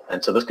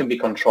 And so this can be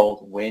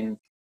controlled when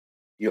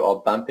you are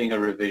bumping a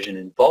revision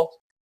in Vault.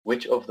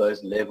 Which of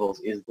those levels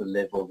is the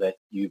level that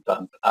you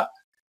bump up?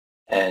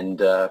 And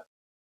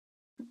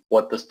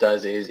what this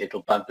does is it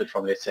will bump it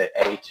from, let's say,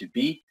 A to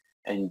B,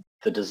 and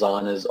the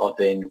designers are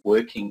then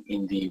working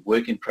in the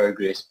work in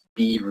progress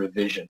B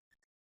revision,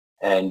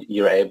 and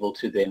you're able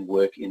to then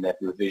work in that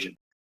revision.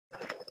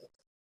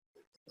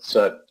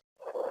 So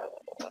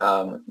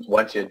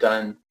once you're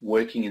done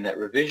working in that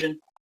revision,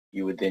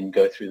 you would then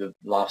go through the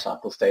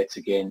lifecycle states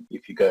again.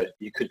 If you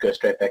could go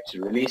straight back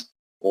to release,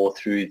 or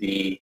through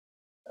the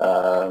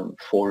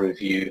for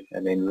review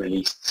and then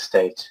released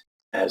state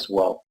as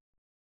well.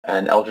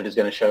 And Aldred is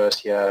going to show us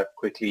here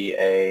quickly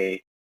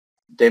a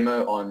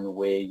demo on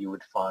where you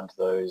would find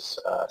those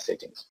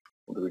settings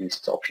or the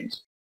release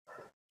options.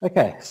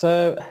 Okay,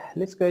 so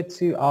let's go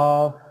to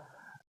our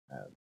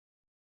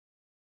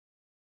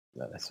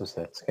no, that's just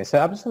it. Okay, so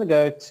I'm just going to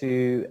go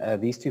to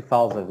these 2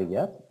 files over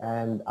here,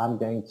 and I'm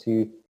going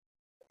to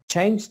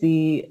change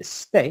the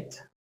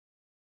state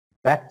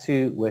back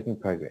to work in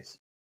progress.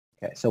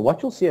 Okay, so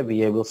what you'll see over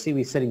here, we'll see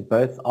we're setting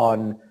both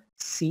on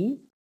C.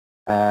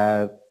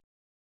 I'm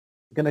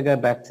going to go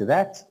back to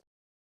that,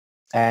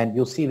 and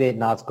you'll see there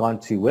now it's gone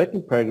to work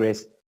in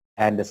progress,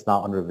 and it's now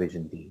on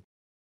revision D.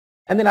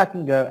 And then I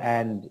can go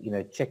and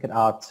check it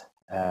out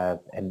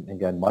and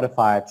go and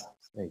modify it.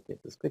 Let me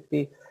get this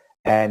quickly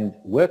and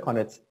work on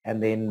it.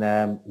 And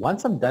then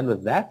once I'm done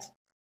with that,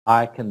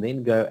 I can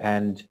then go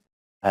and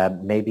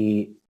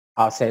maybe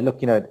I'll say,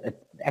 look,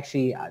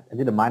 actually I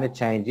did a minor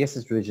change. Yes,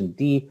 it's revision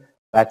D,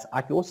 but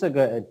I can also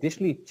go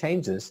additionally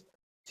change this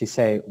to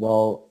say,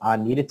 well, I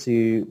need it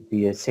to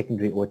be a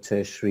secondary or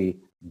tertiary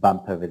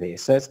bump over there.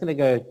 So it's going to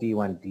go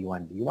D1,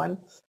 D1,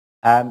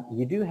 D1.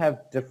 You do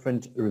have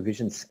different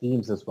revision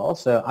schemes as well.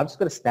 So I've just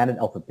got a standard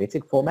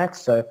alphabetic format.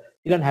 So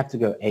you don't have to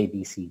go A,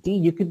 B, C, D.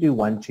 You could do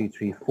 1, 2,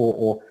 3, 4,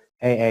 or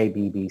A,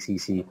 B, B, C,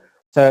 C.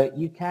 So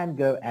you can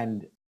go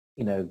and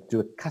do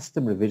a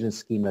custom revision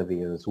scheme over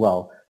here as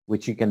well,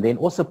 which you can then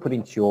also put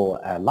into your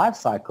life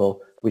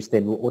cycle, which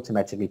then will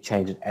automatically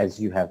change it as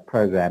you have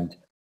programmed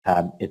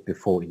it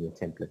before in your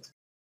template.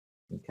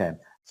 Okay,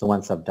 so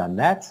once I've done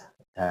that,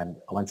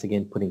 once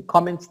again put in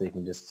comments, so you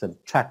can just sort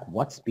of track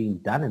what's being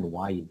done and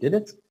why you did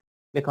it.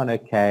 Click on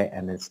OK,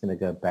 and it's going to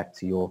go back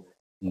to your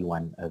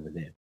E1 over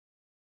there.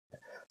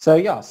 So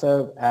yeah,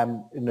 so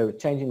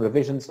changing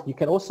revisions. You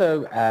can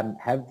also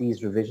have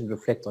these revisions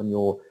reflect on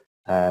your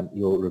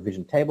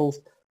revision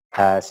tables.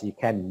 So you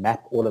can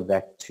map all of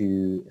that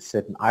to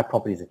certain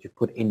iProperties that you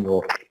put in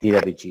your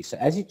DWG. So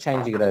as you're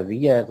changing it over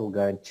here, it will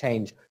go and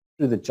change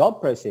through the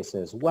job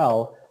processor as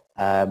well,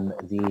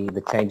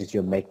 the changes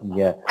you're making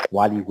here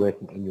while you're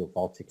working in your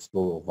Vault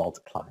Explorer or Vault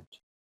client.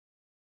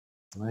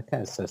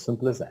 Okay, so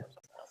simple as that.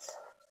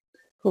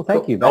 Cool,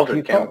 thank you. Back to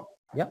you, Carl.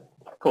 Yeah.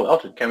 Cool,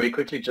 Aldred, can we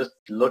quickly just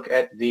look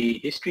at the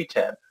history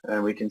tab,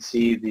 and we can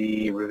see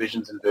the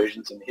revisions and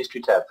versions in the history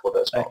tab for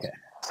those files.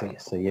 Okay,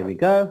 so here we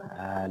go.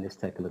 Let's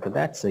take a look at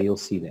that. So you'll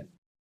see them.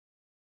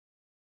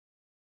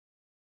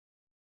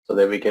 So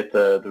there we get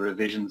the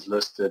revisions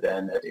listed,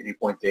 and at any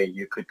point there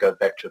you could go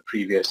back to a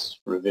previous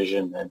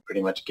revision and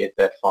pretty much get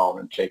that file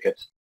and check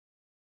it,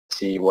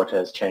 see what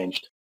has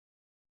changed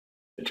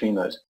between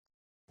those.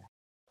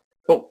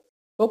 Cool.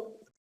 Cool.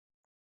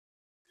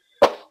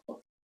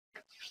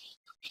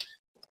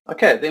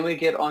 Okay, then we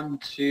get on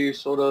to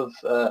sort of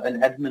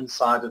an admin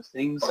side of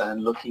things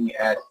and looking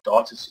at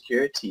data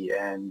security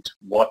and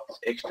what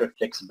extra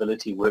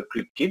flexibility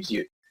Workgroup gives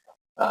you.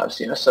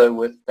 So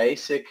with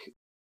basic,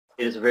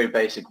 it is a very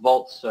basic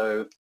vault,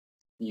 so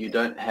you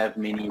don't have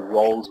many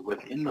roles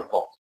within the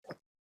vault.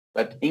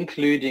 But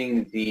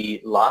including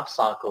the life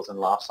cycles and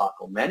life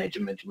cycle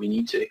management, we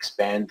need to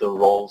expand the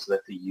roles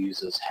that the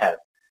users have.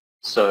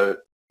 So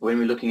when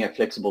we're looking at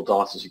flexible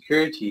data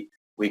security,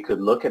 we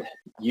could look at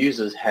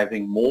users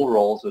having more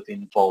roles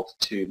within Vault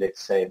to,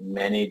 let's say,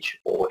 manage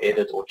or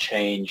edit or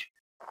change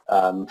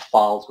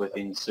files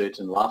within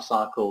certain life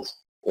cycles,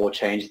 or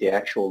change the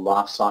actual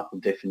life cycle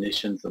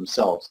definitions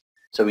themselves.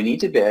 So we need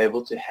to be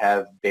able to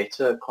have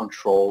better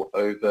control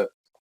over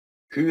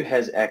who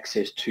has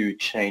access to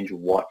change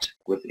what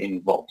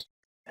within Vault.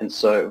 And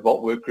so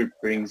Vault Workgroup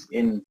brings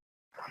in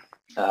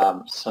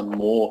some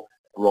more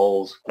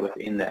roles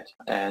within that.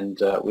 And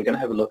we're going to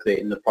have a look there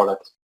in the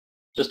product.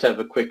 Just have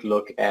a quick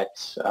look at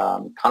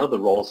kind of the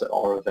roles that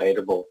are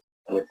available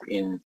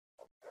within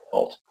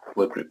Vault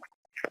Workgroup.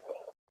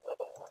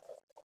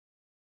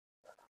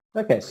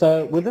 Okay,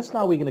 so with this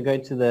now we're going to go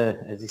to the,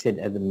 as you said,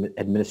 the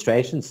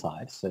administration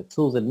side. So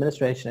tools,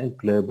 administration, and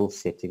global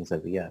settings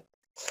over here.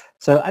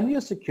 So under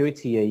your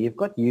security here, you've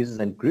got users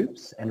and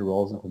groups and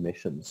roles and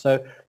permissions.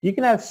 So you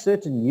can have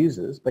certain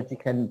users, but you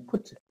can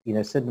put,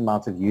 certain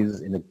amounts of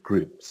users in a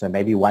group. So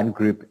maybe one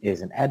group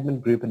is an admin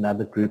group,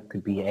 another group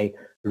could be a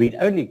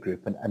read-only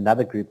group, and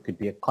another group could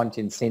be a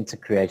content center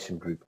creation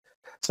group.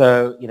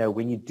 So,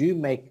 when you do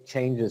make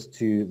changes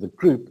to the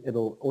group,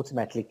 it'll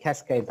automatically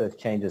cascade those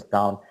changes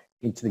down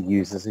into the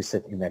users who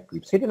sit in that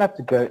group. So you don't have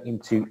to go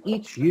into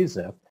each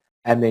user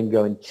and then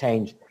go and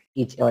change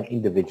each one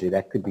individually.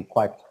 That could be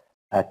quite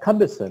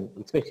cumbersome,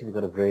 especially if you've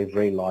got a very,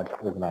 very large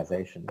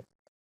organization.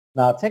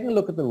 Now, taking a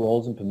look at the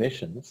roles and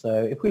permissions.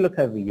 So if we look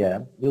over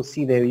here, you'll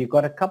see there you've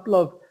got a couple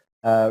of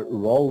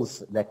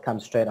roles that come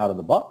straight out of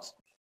the box.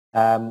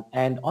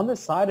 And on the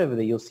side over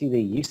there, you'll see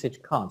the usage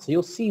count. So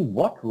you'll see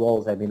what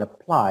roles have been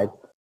applied,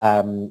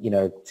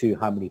 to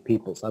how many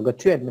people. So I've got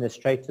 2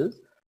 administrators,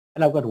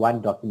 and I've got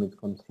 1 document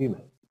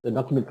consumer. The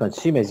document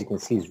consumer, as you can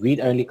see, is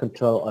read-only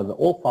control over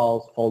all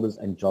files, folders,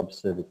 and job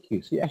server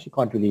queue. So you actually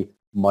can't really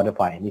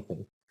modify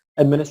anything.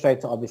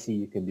 Administrator, obviously,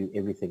 you can do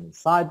everything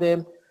inside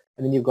them.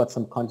 And then you've got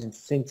some content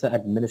center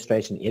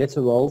administration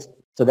editor roles.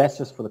 So that's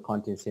just for the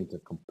content center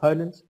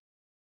components.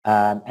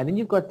 And then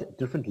you've got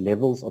different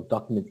levels of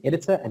document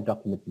editor and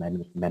document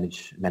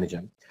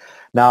manager.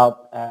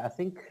 Now, I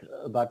think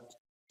about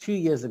 2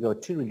 years ago,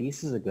 2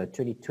 releases ago,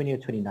 2020 or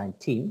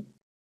 2019,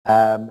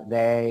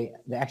 they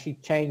actually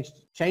changed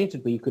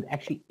it where you could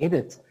actually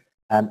edit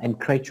and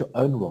create your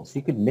own roles. So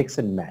you could mix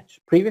and match.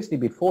 Previously,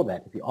 before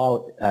that, if you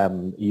are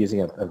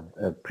using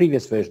a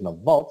previous version of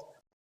Vault,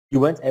 you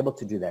weren't able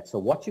to do that. So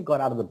what you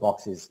got out of the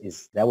box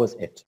is that was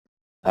it.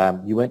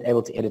 You weren't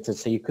able to edit it,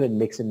 so you couldn't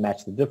mix and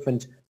match the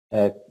different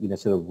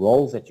sort of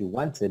roles that you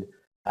wanted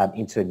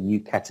into a new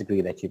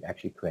category that you've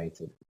actually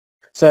created.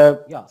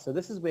 So yeah, so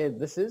this is where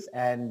this is,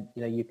 and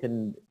you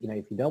can,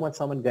 if you don't want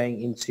someone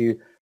going into,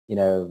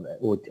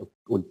 or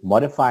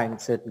modifying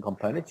certain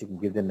components, you can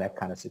give them that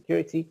kind of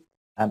security.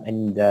 So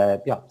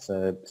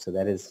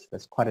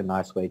that's quite a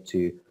nice way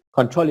to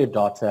control your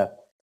data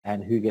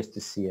and who gets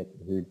to see it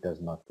and who does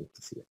not get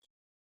to see it.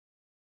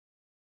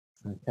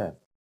 Okay.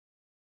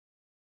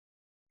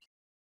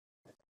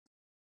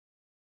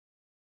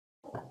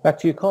 Back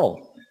to you,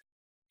 Cole.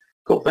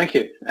 Cool, thank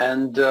you.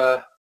 And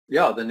the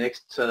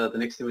next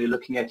thing we're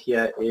looking at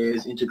here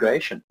is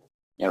integration.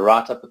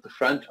 Right up at the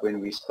front, when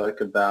we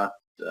spoke about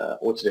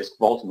Autodesk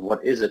Vault and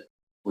what is it,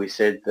 we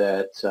said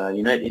that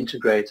it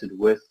integrated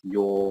with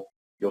your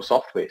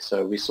software.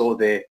 So we saw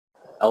there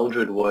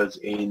Eldred was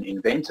in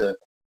Inventor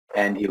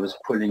and he was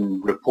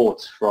pulling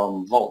reports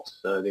from Vault.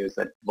 So there was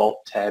that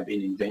Vault tab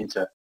in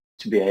Inventor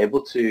to be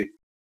able to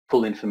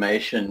pull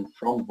information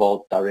from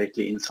Vault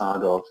directly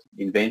inside of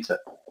Inventor.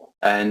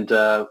 And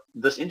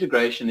this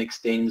integration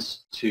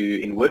extends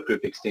in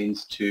Workgroup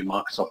extends to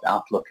Microsoft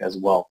Outlook as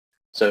well.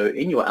 So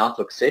in your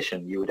Outlook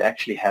session, you would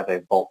actually have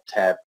a Vault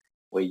tab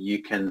where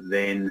you can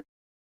then,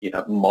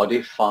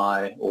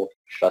 modify, or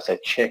should I say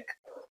check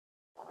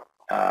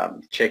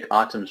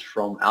items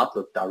from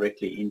Outlook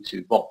directly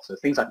into Vault. So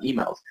things like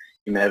emails.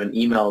 You may have an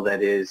email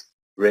that is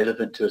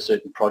relevant to a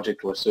certain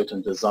project or a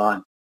certain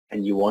design,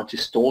 and you want to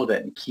store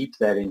that and keep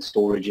that in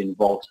storage in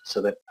Vault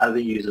so that other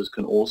users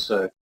can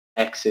also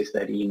access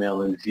that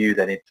email and view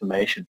that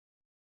information.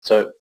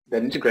 So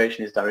that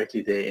integration is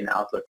directly there in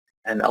Outlook.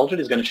 And Eldred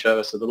is going to show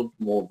us a little bit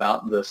more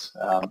about this.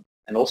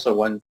 And also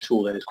one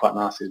tool that is quite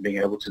nice is being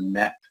able to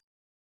map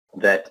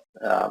that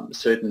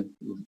certain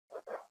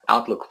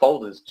Outlook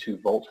folders to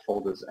Vault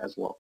folders as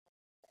well.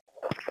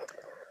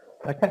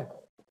 Okay,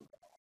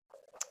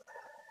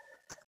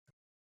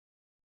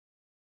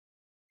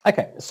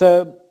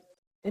 so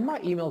in my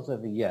emails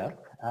over here,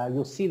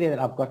 you'll see there that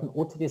I've got an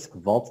Autodesk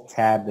Vault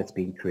tab that's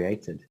been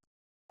created.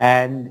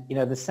 And,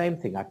 the same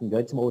thing, I can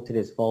go to my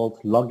Autodesk Vault,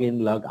 log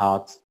in, log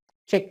out,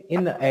 check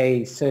in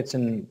a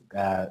certain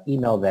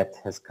email that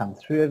has come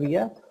through over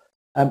here.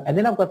 And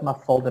then I've got my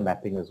folder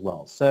mapping as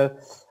well. So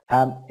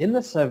in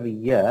this over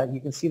here,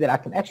 you can see that I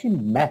can actually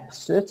map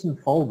certain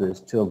folders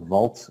to a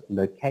Vault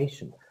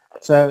location.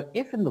 So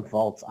if in the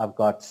Vault I've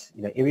got,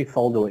 every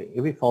folder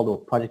or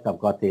project I've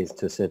got there is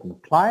to a certain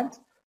client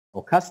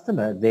or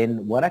customer,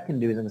 then what I can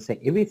do is I'm going to say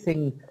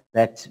everything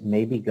that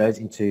maybe goes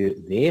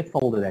into their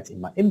folder that's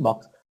in my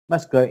inbox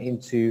must go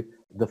into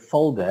the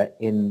folder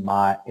in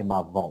my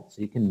Vault.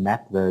 So you can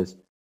map those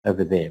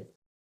over there.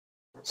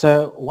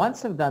 So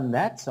once I've done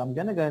that, so I'm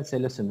going to go and say,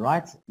 listen,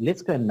 right,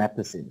 let's go and map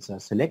this in. So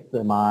select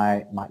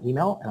my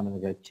email, and I'm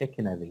going to go check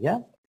in over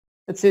here.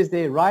 It says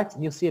there, right,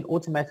 and you'll see it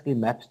automatically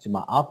maps to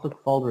my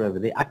Outlook folder over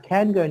there. I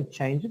can go and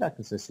change it. I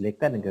can select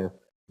that and go,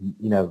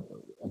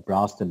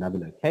 browse to another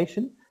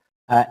location.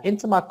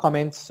 Enter my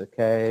comments,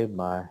 okay,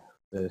 my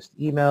first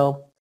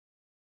email,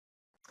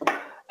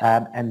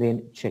 and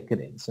then check it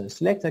in. So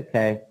select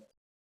OK,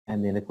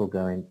 and then it will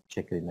go and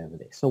check it in over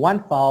there. So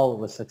one file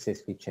was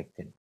successfully checked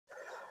in.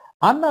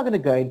 I'm now going to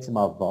go into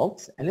my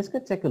Vault, and let's go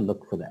take a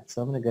look for that.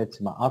 So I'm going to go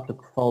to my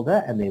Outlook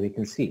folder, and there we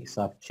can see.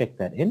 So I've checked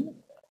that in,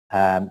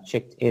 and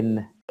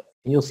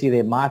you'll see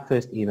there my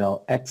first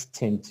email at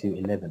 10 to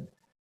 11.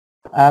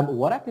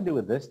 What I can do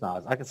with this now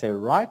is I can say,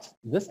 right,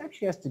 this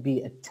actually has to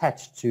be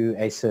attached to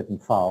a certain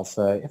file.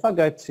 So if I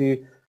go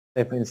to,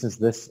 say, for instance,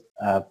 this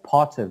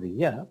part over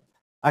here,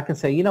 I can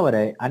say, you know what,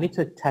 I need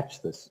to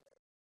attach this.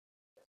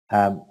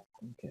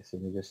 Okay, so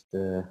let me just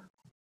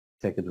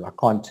take it. I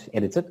can't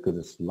edit it because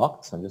it's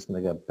locked. So I'm just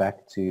going to go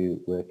back to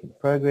work in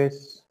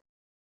progress.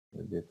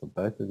 I'll do it for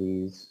both of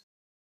these.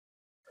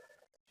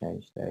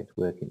 Change date,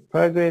 work in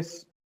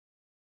progress.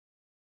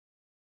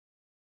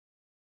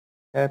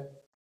 Okay.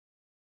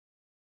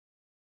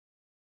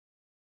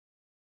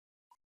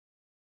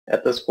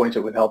 At this point,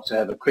 it would help to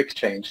have a quick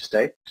change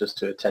state just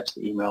to attach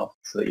the email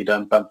so that you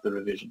don't bump the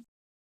revision.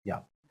 Yeah.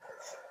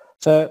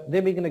 So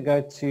then we're going to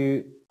go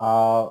to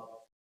our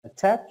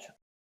attach,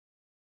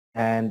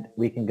 and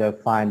we can go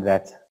find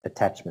that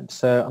attachment.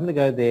 So I'm going to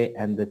go there,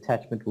 and the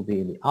attachment will be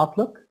in the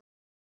Outlook.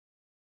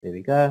 There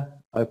we go.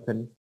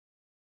 Open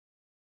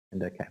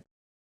and OK.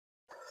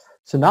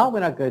 So now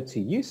when I go to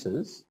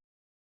uses,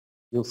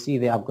 you'll see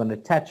there I've got an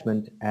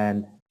attachment,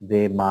 and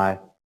there my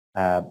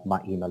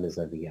email is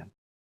over here.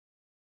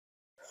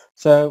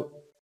 So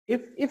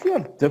if you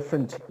have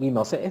different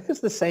emails, so if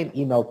it's the same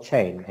email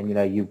chain and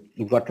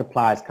you've got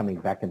replies coming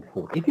back and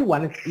forth, if you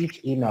wanted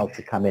each email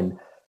to come in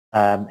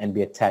and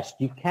be attached,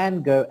 you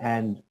can go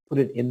and put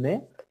it in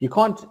there. You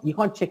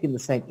can't check in the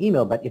same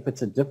email, but if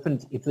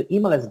the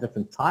email has a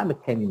different time,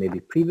 it came in maybe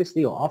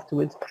previously or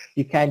afterwards,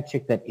 you can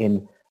check that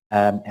in,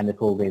 and it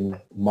will then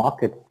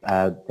mark it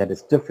that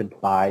it's different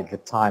by the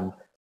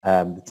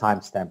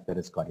timestamp that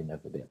it's got in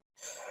over there.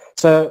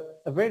 So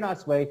a very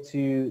nice way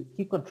to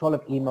keep control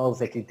of emails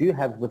that you do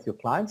have with your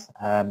clients,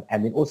 and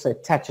then also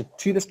attach it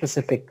to the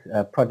specific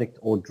project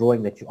or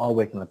drawing that you are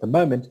working on at the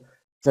moment,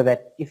 so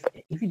that if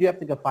you do have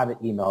to go find an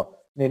email,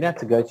 you don't have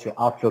to go to your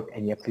Outlook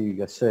and you have to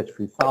go search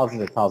through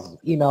thousands and thousands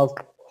of emails.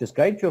 Just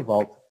go into your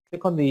Vault,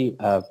 click on the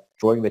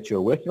drawing that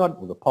you're working on,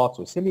 or the parts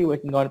or assembly you're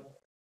working on,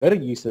 go to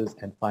uses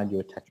and find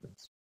your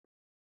attachments.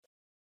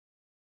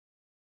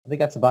 I think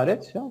that's about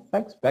it. Yeah,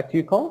 thanks. Back to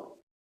you, Cole.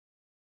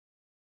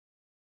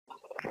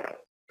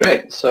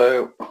 Great.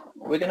 So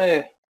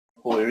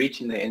we're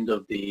reaching the end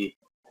of the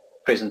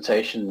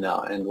presentation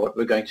now, and what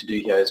we're going to do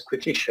here is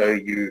quickly show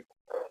you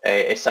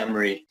a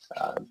summary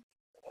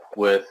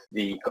with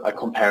a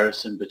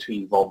comparison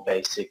between Vault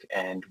Basic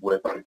and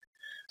Workgroup.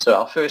 So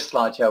our first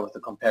slide here with the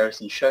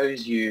comparison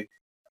shows you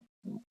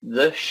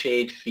the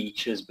shared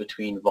features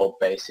between Vault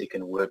Basic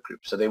and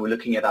Workgroup. So they were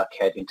looking at our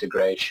CAD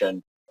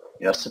integration,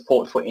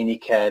 support for any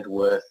CAD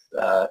with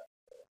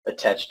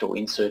attached or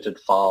inserted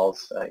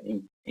files,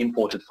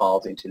 imported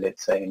files into,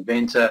 let's say,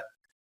 Inventor,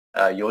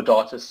 your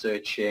data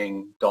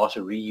searching, data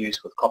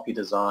reuse with copy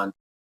design,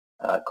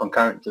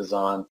 concurrent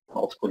design,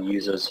 multiple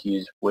users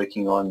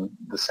working on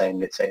the same,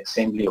 let's say,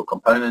 assembly or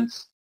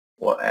components,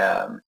 or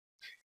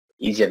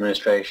easy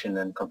administration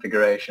and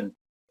configuration.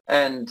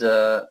 And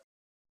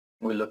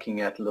we're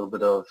looking at a little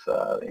bit of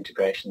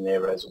integration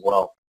there as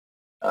well.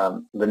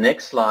 The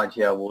next slide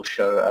here will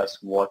show us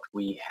what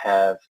we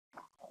have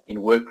in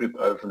Workgroup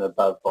over and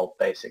above Vault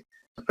Basic.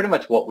 So pretty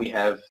much what we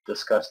have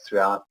discussed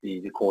throughout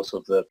the course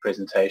of the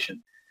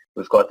presentation.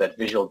 We've got that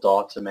visual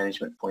data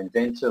management for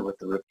Inventor with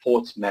the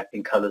reports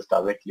mapping colors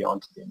directly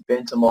onto the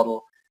Inventor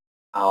model,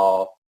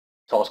 our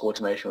task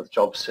automation with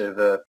job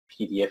server,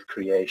 PDF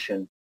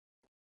creation,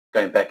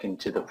 going back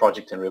into the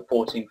project and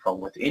reporting from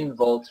within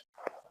Vault,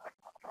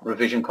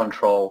 revision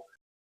control,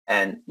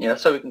 and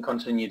so we can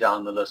continue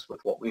down the list with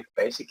what we've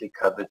basically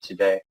covered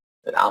today,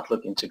 that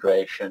Outlook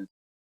integration,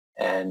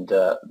 and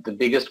the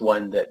biggest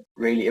one that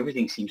really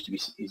everything seems to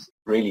be is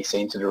really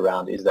centered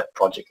around is that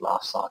project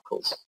life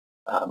cycles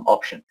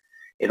option.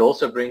 It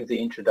also brings the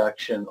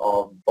introduction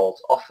of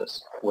Vault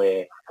Office,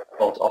 where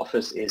Vault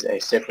Office is a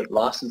separate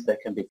license that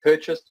can be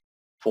purchased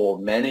for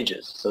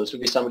managers. So this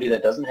would be somebody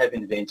that doesn't have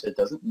Inventor,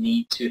 doesn't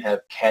need to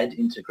have CAD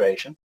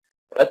integration,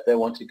 but they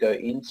want to go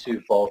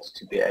into Vault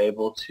to be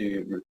able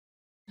to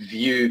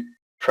view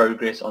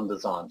progress on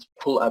designs,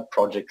 pull up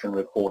project and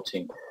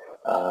reporting,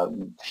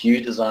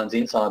 view designs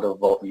inside of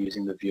Vault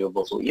using the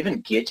viewables, or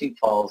even getting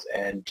files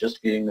and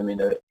just viewing them in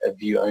a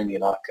view only,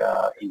 like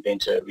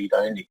Inventor read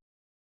only,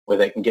 where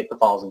they can get the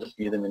files and just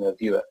view them in a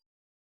viewer.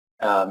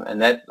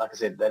 And that, like I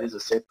said, that is a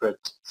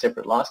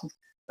separate license,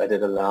 but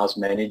it allows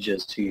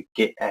managers to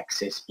get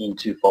access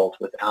into Vault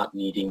without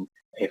needing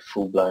a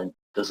full-blown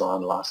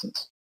design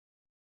license.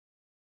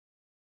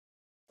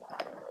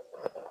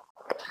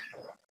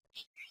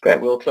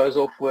 Great, we'll close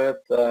off with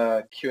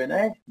Q&A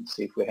and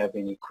see if we have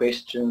any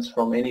questions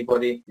from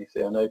anybody. If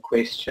there are no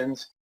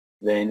questions,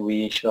 then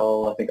we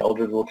shall, I think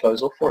Aldred will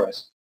close off for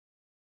us.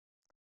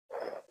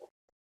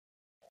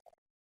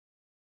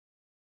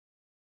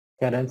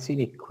 Okay, I don't see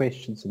any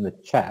questions in the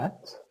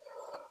chat.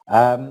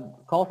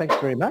 Carl, thanks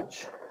very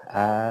much.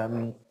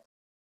 Pleasure.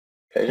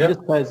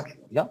 Just close,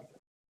 yeah.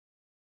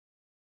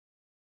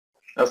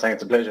 I was saying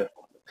it's a pleasure.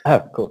 Oh,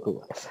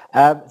 cool.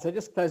 So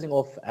just closing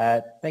off,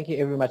 thank you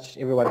very much,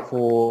 everyone,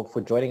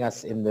 for joining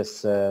us in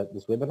this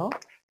this webinar.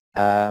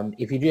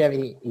 If you do have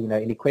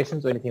any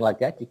questions or anything like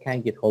that, you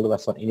can get hold of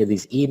us on any of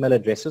these email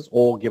addresses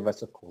or give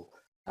us a call.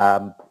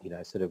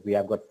 Sort of we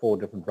have got 4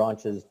 different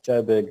branches: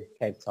 Joburg,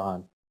 Cape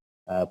Town,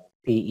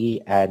 PE,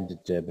 and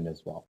Durban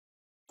as well.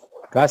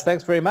 Guys,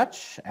 thanks very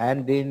much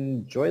and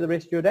enjoy the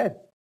rest of your day.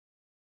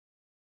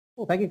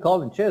 Well, thank you,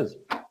 Colin. Cheers.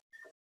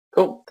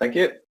 Cool. Thank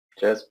you.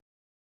 Cheers.